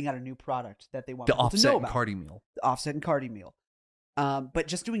are putting out a new product that they want The people to Offset know and about. Cardi meal. The Offset and Cardi meal. But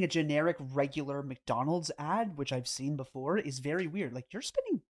just doing a generic, regular McDonald's ad, which I've seen before, is very weird. Like, you're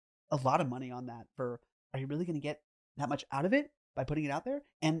spending a lot of money on that are you really going to get that much out of it by putting it out there?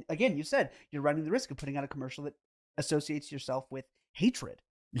 And again, you said you're running the risk of putting out a commercial that associates yourself with hatred.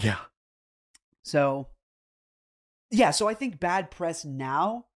 Yeah. So, yeah, so I think bad press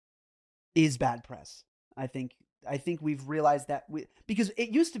now is bad press. I think we've realized that because it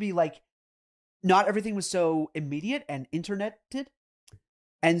used to be like not everything was so immediate and interneted.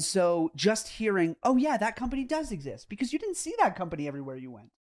 And so just hearing, oh yeah, that company does exist, because you didn't see that company everywhere you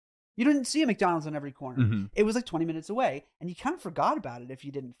went. You didn't see a McDonald's on every corner. Mhm. It was like 20 minutes away, and you kind of forgot about it if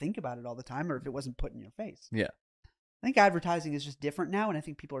you didn't think about it all the time or if it wasn't put in your face. Yeah. I think advertising is just different now, and I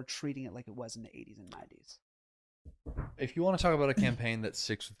think people are treating it like it was in the 80s and 90s. If you want to talk about a campaign that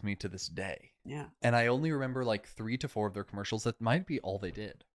sticks with me to this day, Yeah. and I only remember like 3 to 4 of their commercials, that might be all they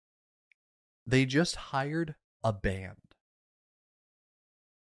did. They just hired a band.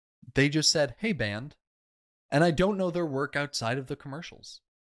 They just said, hey, band. And I don't know their work outside of the commercials.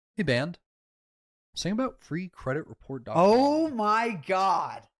 Hey, band. Sing about freecreditreport.com. Oh my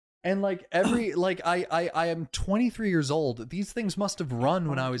God. And like every like I am 23 years old. These things must have run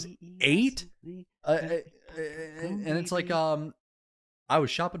when I was 8. And it's like I was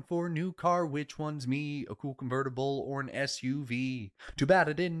shopping for a new car. Which one's me? A cool convertible or an SUV? Too bad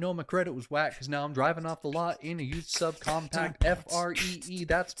I didn't know my credit was whack, because now I'm driving off the lot in a used subcompact. FREE,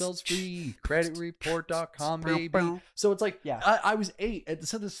 that spells free. Creditreport.com, baby. So it's like, Yeah. I was 8. And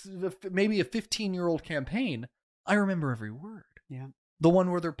so this maybe a 15-year-old campaign. I remember every word. Yeah. The one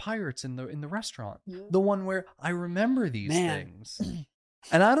where they're pirates in the restaurant. Yeah. The one where I remember these Man. things.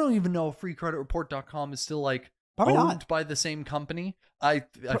 And I don't even know if freecreditreport.com is still like Probably owned not. by the same company. I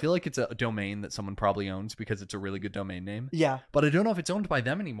feel like it's a domain that someone probably owns because it's a really good domain name. Yeah. But I don't know if it's owned by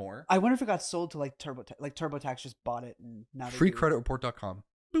them anymore. I wonder if it got sold to like TurboTax. Like TurboTax just bought it and now they do it. Freecreditreport.com.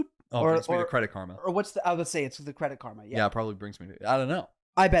 Boop. Oh, Or- brings me to or- Credit Karma. Or what's the? I would say it's the Credit Karma. Yeah, Yeah. it probably brings me to. I don't know.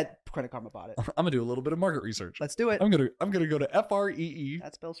 I bet Credit Karma bought it. I'm gonna do a little bit of market research. Let's do it. I'm gonna go to FREE.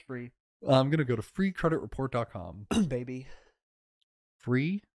 That spells free, I'm gonna go to freecreditreport.com. baby.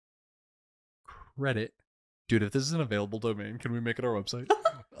 Free credit. Dude, if this is an available domain, can we make it our website?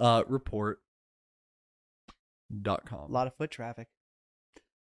 Report.com. A lot of foot traffic.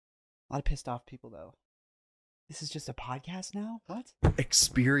 A lot of pissed off people though. This is just a podcast now? What?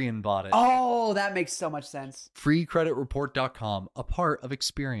 Experian bought it. Oh, that makes so much sense. Freecreditreport.com, a part of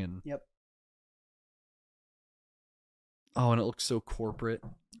Experian. Yep. Oh, and it looks so corporate.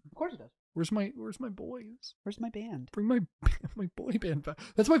 Of course it does. Where's my boys? Where's my band? Bring my boy band back.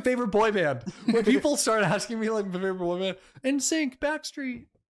 That's my favorite boy band. When people start asking me like my favorite boy band, NSYNC, Backstreet,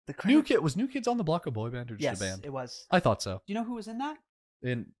 The New Kids on the Block a boy band or just Yes, a band? it was. I thought so. Do you know who was in that?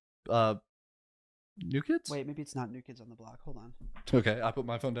 In New Kids? Wait, maybe it's not New Kids on the Block. Hold on. Okay, I put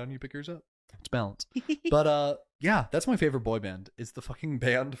my phone down, you pick yours up. It's balance. But yeah, that's my favorite boy band. It's the fucking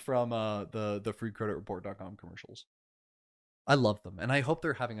band from the freecreditreport.com commercials. I love them, and I hope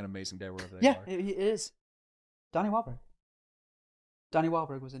they're having an amazing day wherever they Yeah, are. it is. Donnie Wahlberg. Donnie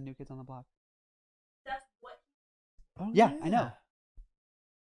Wahlberg was in New Kids on the Block. That's what. Oh, Yeah, I know.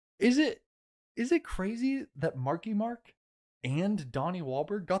 Is it crazy that Marky Mark and Donnie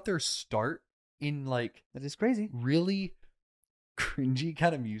Wahlberg got their start in like That is crazy. really cringy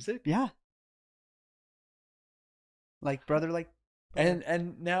kind of music? Yeah. Like brother, like.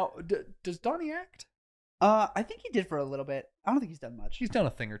 And now does Donnie act? I think he did for a little bit. I don't think he's done much. He's done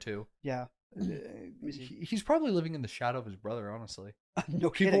a thing or two. Yeah. He's probably living in the shadow of his brother, honestly. No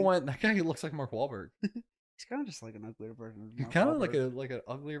People kidding. went, that guy looks like Mark Wahlberg. He's kind of just like an uglier version. Of He's Mark kind of like Wahlberg. an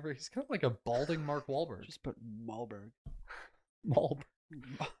uglier. He's kind of like a balding Mark Wahlberg. Just put Malberg.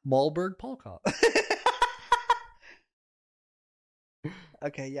 Malberg Paul Cop.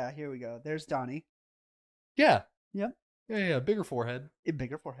 Okay, yeah, here we go. There's Donnie. Yeah. Yep. Yeah. Bigger forehead. A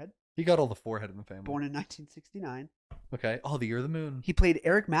bigger forehead. He got all the forehead in the family. Born in 1969. Okay. Oh, the Year of the Moon. He played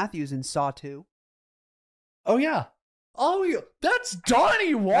Eric Matthews in Saw 2. Oh yeah. Oh yeah. That's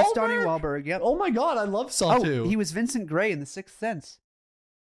Donnie Wahlberg. That's Donnie Wahlberg, yep. Oh my god, I love Saw 2. He was Vincent Gray in The Sixth Sense.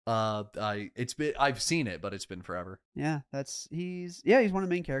 I've seen it, but it's been forever. Yeah, he's one of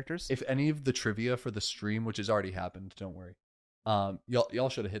the main characters. If any of the trivia for the stream, which has already happened, don't worry. Y'all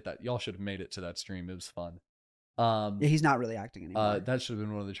should have hit that. Y'all should have made it to that stream. It was fun. Yeah, he's not really acting anymore. That should have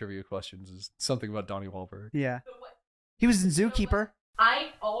been one of the trivia questions. Is something about Donnie Wahlberg. Yeah. But what, He was in You know what? Zookeeper. I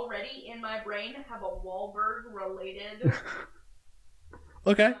already in my brain have a Wahlberg related.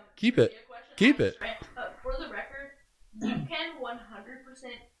 Okay, keep it. Keep it. For the record, you can 100%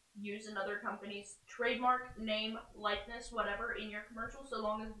 use another company's trademark, name, likeness, whatever in your commercial, so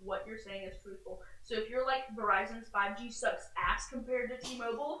long as what you're saying is truthful. So if you're like Verizon's 5G sucks ass compared to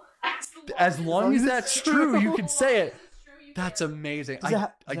T-Mobile, As long as it's that's true. true, you can say it. it's true, you That's can. amazing. Does it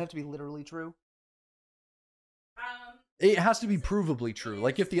have to be literally true? It has to be provably true.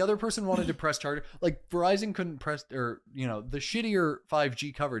 Like if the other person wanted to press charge, like Verizon couldn't press, or the shittier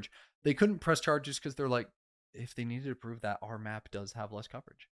 5G coverage, they couldn't press charges because they're like, if they needed to prove that our map does have less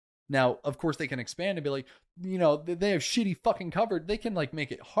coverage. Now, of course, they can expand and be like, they have shitty fucking coverage. They can like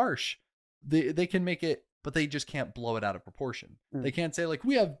make it harsh. They can make it, but they just can't blow it out of proportion. Mm. They can't say like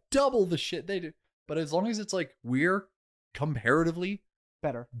we have double the shit they do. But as long as it's like we're comparatively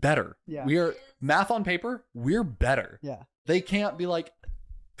better. Yeah. We are math on paper. We're better. Yeah. They can't be like,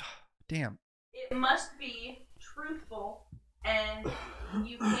 damn. It must be truthful, and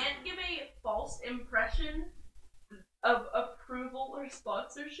you can't give a false impression of approval or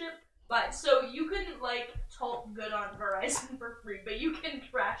sponsorship. But so you couldn't like talk good on Verizon for free, but you can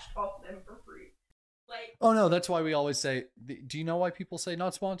trash talk them for free. Like, Oh no, that's why we always say. Do you know why people say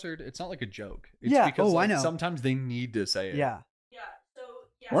not sponsored? It's not like a joke. It's Yeah. because Oh, I like, know. sometimes they need to say it. Yeah. yeah, so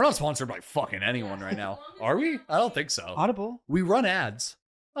yeah. We're not sponsored by fucking anyone right now, are we? I don't think so. Audible. We run ads.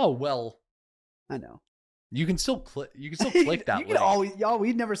 Oh well, I know. you can still click. You can still click that. You can link. always, y'all.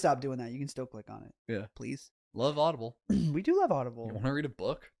 We'd never stop doing that. You can still click on it. Yeah. Please. Love Audible. We do love You Audible. want to read a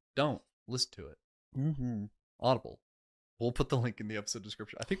book? Don't listen to it. Mm-hmm. Audible. We'll put the link in the episode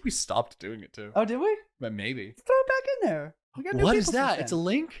description. I think we stopped doing it too. Oh, did we? But maybe. Throw it back in there. We got new What is people since that? It's a then.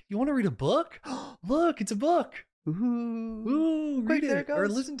 link? You want to read a book? Look, it's a book. Ooh. Ooh, Quick, read there it it or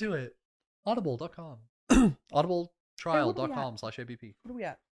goes. listen to it. Audible.com. Audibletrial.com/ABP. What are we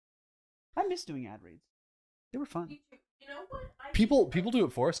at? I miss doing ad reads. They were fun. You know what? People do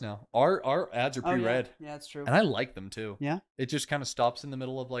it for us now. Our ads are Oh, yeah. pre-read. Yeah, that's true. And I like them too. Yeah. It just kind of stops in the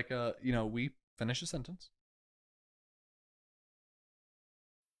middle of like we finish a sentence.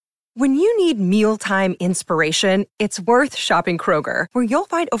 When you need mealtime inspiration, it's worth shopping Kroger, where you'll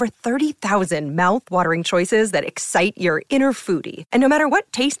find over 30,000 mouth-watering choices that excite your inner foodie. And no matter what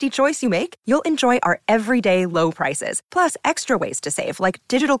tasty choice you make, you'll enjoy our everyday low prices, plus extra ways to save, like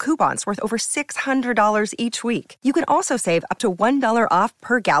digital coupons worth over $600 each week. You can also save up to $1 off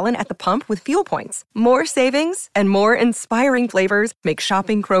per gallon at the pump with fuel points. More savings and more inspiring flavors make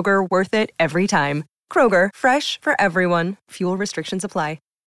shopping Kroger worth it every time. Kroger, fresh for everyone. Fuel restrictions apply.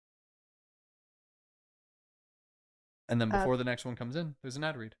 And then before the next one comes in, there's an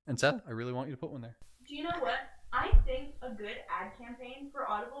ad read. And Seth, I really want you to put one there. Do you know what? I think a good ad campaign for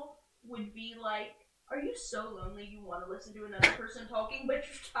Audible would be like, are you so lonely you want to listen to another person talking, but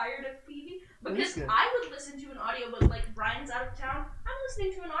you're tired of Phoebe? Because good. I would listen to an audiobook, like Brian's out of town. I'm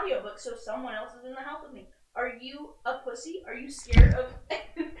listening to an audiobook, so someone else is in the house with me. Are you a pussy? Are you scared of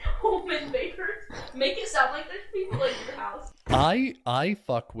home invaders? Make it sound like there's people in your house. I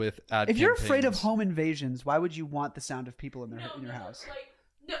fuck with ad If you're afraid of campaigns. home invasions, why would you want the sound of people in your house?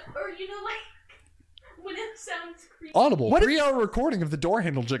 Or when it sounds creepy. Audible, What if- 3-hour recording of the door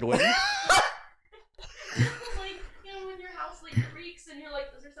handle jiggling. Like, when your house creaks and you're like,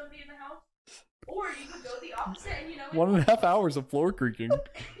 is there somebody in the house? Or you could go the opposite and 1.5 hours of floor creaking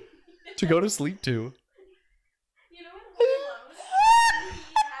to go to sleep to. You know in Home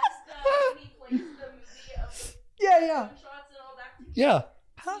Alone, he plays the movie of the Yeah. shots and all that to Yeah.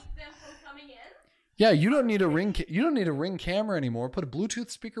 keep them from coming in. Yeah, you don't need a ring camera anymore. Put a Bluetooth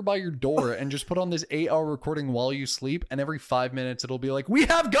speaker by your door and just put on this 8-hour recording while you sleep, and every 5 minutes it'll be like, "We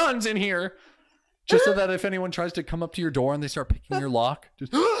have guns in here." Just so that if anyone tries to come up to your door and they start picking your lock,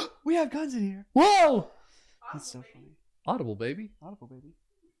 just We have guns in here. whoa! That's so funny. Audible, baby. Audible, baby.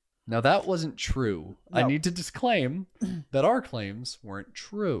 Now that wasn't true. I No. need to disclaim that our claims weren't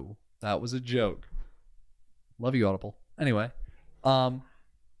true. That was a joke. Love you, Audible. Anyway, oh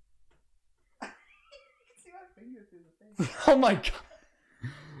my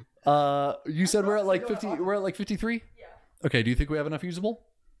god. You said we're at like 50. We're at like 53. Yeah. Okay. Do you think we have enough usable?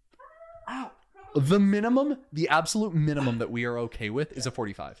 Ow. The minimum, the absolute minimum that we are okay with is a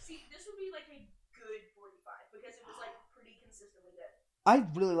 45. See, this would be like a good 45 because it was pretty consistently good. I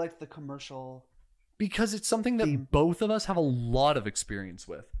really liked the commercial. Because it's something that Theme. both of us have a lot of experience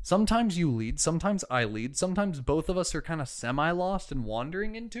with. Sometimes you lead, sometimes I lead, sometimes both of us are kind of semi-lost and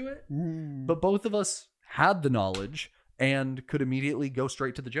wandering into it. But both of us had the knowledge and could immediately go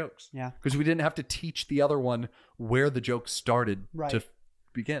straight to the jokes. Yeah. Because we didn't have to teach the other one where the joke started Right. to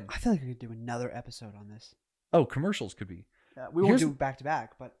begin. I feel like we could do another episode on this. Oh, commercials could be. We won't Here's- do back to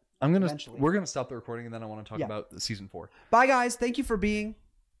back, but eventually. We're gonna stop the recording and then I want to talk Yeah. about season 4. Bye, guys. Thank you for being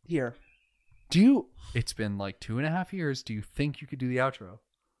here. It's been like 2.5 years. Do you think you could do the outro?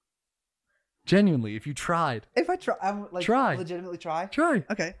 Genuinely, if you tried. If I try, I'm like Try. legitimately try. Try.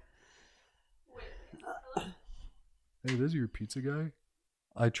 Okay. Hey, this is your pizza guy.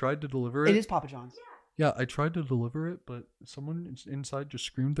 I tried to deliver it. It is Papa John's. Yeah, I tried to deliver it, but someone inside just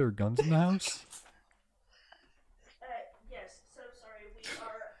screamed there are guns in the house. Yes, so sorry. We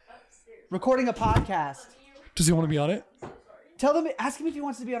are upstairs. Recording a podcast. Does he want to be on it? Tell them, ask him if he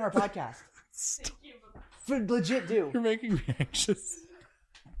wants to be on our podcast. Thank you. For legit, do. You're making me anxious.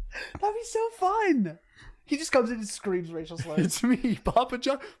 That'd be so fun. He just comes in and screams racial slurs. It's me, Papa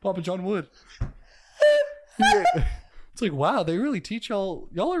John. Papa John Wood. Yeah. It's like, wow, they really teach y'all.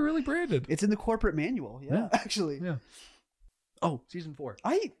 Y'all are really branded. It's in the corporate manual. Yeah, Yeah. actually. Yeah. Oh, season 4.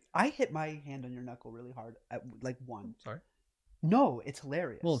 I hit my hand on your knuckle really hard at like 1. Sorry. No, it's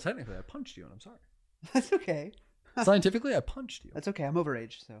hilarious. Well, technically, I punched you, and I'm sorry. That's okay. Scientifically, I punched you. That's okay. I'm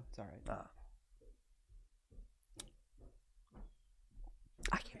overage, so it's all right. Ah.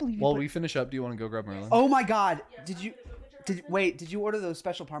 I can't believe you. While put- we finish up, do you want to go grab Merlin? Oh my God! Yeah, Did I'm you? gonna go get your husband. Did you order the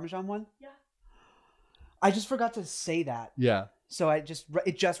special Parmesan one? Yeah. I just forgot to say that, Yeah. so it just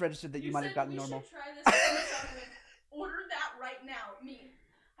registered that you might have said gotten we normal. should try this Parmesan with- Order that right now. Me.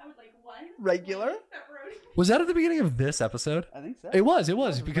 I would like 1 Regular? pepperoni already? Was that at the beginning of this episode? I think so. It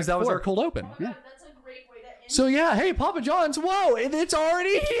was because that was our cold open. Oh my God, that's a great way to end. So yeah, hey, Papa John's, whoa, it's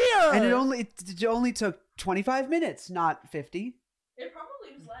already here. And it only took 25 minutes, not 50. It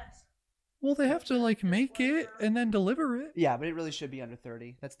probably was less. Well, they have to like make it and then deliver it. Yeah, but it really should be under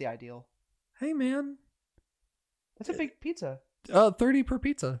 30. That's the ideal. Hey man, That's a big pizza. 30 per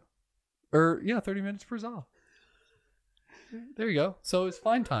pizza, or yeah, 30 minutes per za. There you go. So it's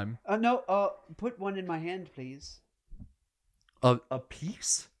fine time. No, put one in my hand, please. A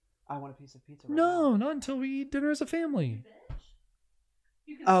piece? I want a piece of pizza right now. No, not until we eat dinner as a family.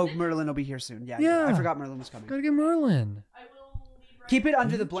 You can Oh, sit. Merlin will be here soon. Yeah, Yeah. I forgot Merlin was coming. Gotta get Merlin. I will leave right Keep it now.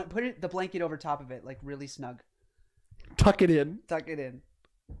 under the the blanket over top of it, like really snug. Tuck it in. Tuck it in.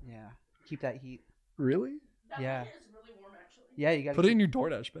 Yeah, keep that heat. Really? That Yeah. blanket is really warm, actually. Yeah, you got Put it in your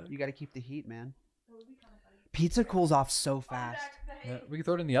DoorDash bag. You got to keep the heat, man. That would be kind of funny. Pizza cools off so I'll fast. be back. Hey. Yeah, we can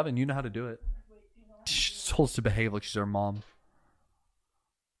throw it in the oven. You know how to do it. She's supposed to behave like she's our mom.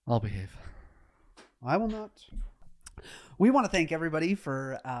 I'll behave. I will not. We want to thank everybody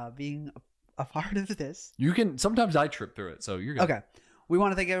for being a part of this. You can. Sometimes I trip through it, so you're good. Okay. We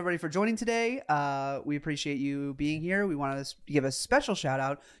want to thank everybody for joining today. We appreciate you being here. We want to give a special shout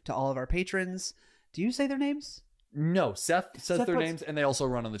out to all of our patrons. Do you say their names? No, Seth says Seth their puts- names, and they also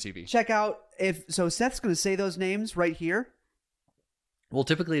run on the TV. Check out Seth's going to say those names right here. Well,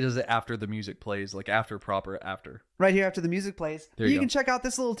 typically it does it after the music plays, like after. Right here after the music plays. There you You go. can check out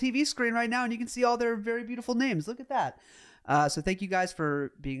this little TV screen right now and you can see all their very beautiful names. Look at that. So thank you guys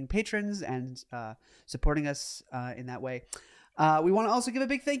for being patrons and supporting us in that way. We want to also give a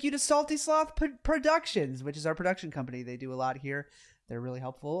big thank you to Salty Sloth Productions, which is our production company. They do a lot here. They're really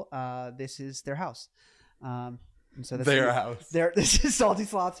helpful. This is their house. And so that's Their house. This is Salty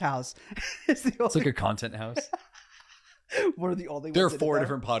Sloth's house. It's It's like a content house. one of the only There are ones in 4 there.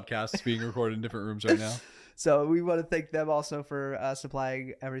 different podcasts being recorded in different rooms right now. So we want to thank them also for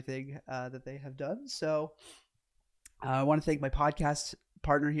supplying everything that they have done. So I want to thank my podcast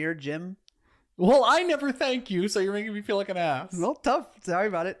partner here, Jim. Well, I never thank you, so you're making me feel like an ass. Well, tough. Sorry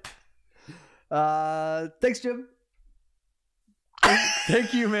about it. Thanks, Jim.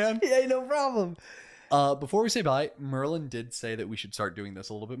 Thank you, man. Yeah, no problem. Before we say bye, Merlin did say that we should start doing this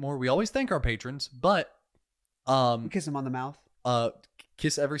a little bit more. We always thank our patrons, but Kiss him on the mouth.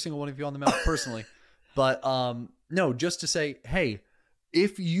 kiss every single one of you on the mouth personally. But no, just to say, hey,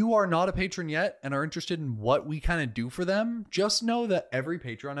 if you are not a patron yet and are interested in what we kind of do for them, just know that every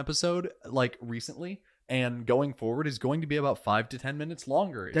Patreon episode, like recently and going forward, is going to be about 5 to 10 minutes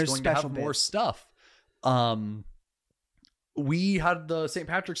longer. It's There's going to have special more bits. stuff. We had the St.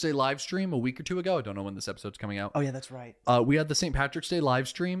 Patrick's Day live stream a week or two ago. I don't know when this episode's coming out. Oh, yeah, that's right. We had the St. Patrick's Day live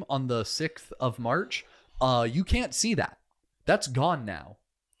stream on the 6th of March. You can't see that. That's gone now.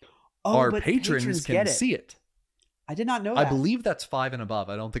 Oh, Our but patrons can get it. see it. I did not know I that. believe that's 5 and above.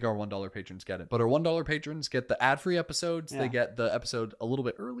 I don't think our $1 patrons get it, but our $1 patrons get the ad-free episodes. Yeah. They get the episode a little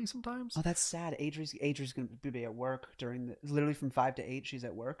bit early sometimes. Oh, that's sad. Adri's going to be at work literally from 5 to 8. She's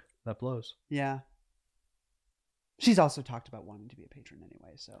at work. That blows. Yeah. She's also talked about wanting to be a patron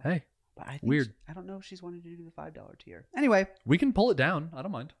anyway. So, Hey, but I think weird. I don't know if she's wanting to do the $5 tier. Anyway, we can pull it down. I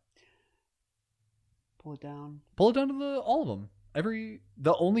don't mind. pull it down. Pull it down to all of them.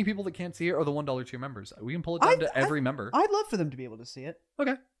 The only people that can't see it are the $1 tier members. We can pull it down to every member. I'd love for them to be able to see it.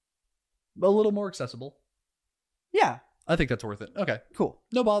 Okay. A little more accessible. Yeah. I think that's worth it. Okay. Cool.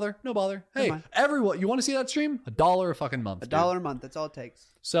 No bother. Hey, mind. everyone, you want to see that stream? $1 a fucking month. dude. $1 a month. That's all it takes.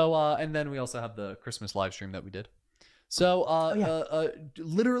 So, and then we also have the Christmas live stream that we did. So,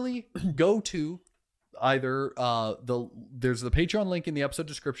 literally go to either there's the Patreon link in the episode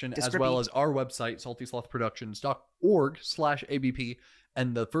description, as well as our website, saltyslothproductions.org/ABP.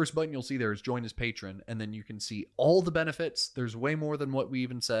 And the first button you'll see there is join as patron. And then you can see all the benefits. There's way more than what we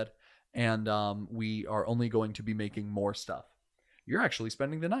even said. And we are only going to be making more stuff. You're actually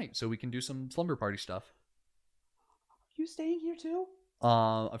spending the night, so we can do some slumber party stuff. Are you staying here too?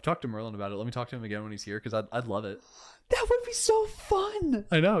 I've talked to Merlin about it. Let me talk to him again when he's here, because I'd love it. That would be so fun.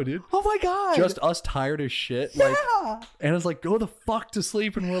 I know, dude. Oh my god. Just us tired as shit. yeah. Like, Anna's like, go the fuck to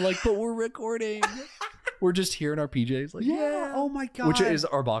sleep. And we're like, but we're recording. We're just here in our PJs. Like, yeah. Oh my god. Which is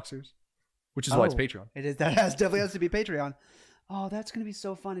our boxers. Which is why it's Oh, Patreon. It is. That definitely has to be Patreon. Oh, that's gonna be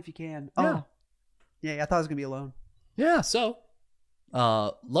so fun if you can. Yeah. Oh. Yeah. I thought I was gonna be alone. Yeah. So,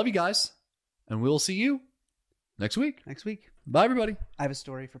 love you guys. And we'll see you next week. Next week. Bye, everybody. I have a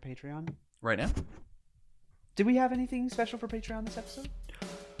story for Patreon. Right now. Did we have anything special for Patreon this episode?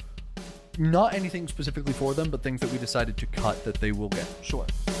 Not anything specifically for them, but things that we decided to cut that they will get. Sure.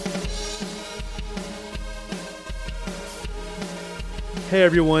 Hey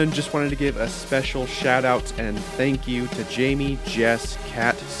everyone, just wanted to give a special shout out and thank you to Jamie, Jess,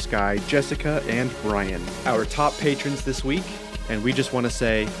 Kat, Sky, Jessica, and Brian, our top patrons this week. And we just want to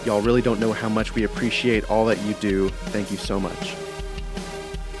say, y'all really don't know how much we appreciate all that you do. Thank you so much.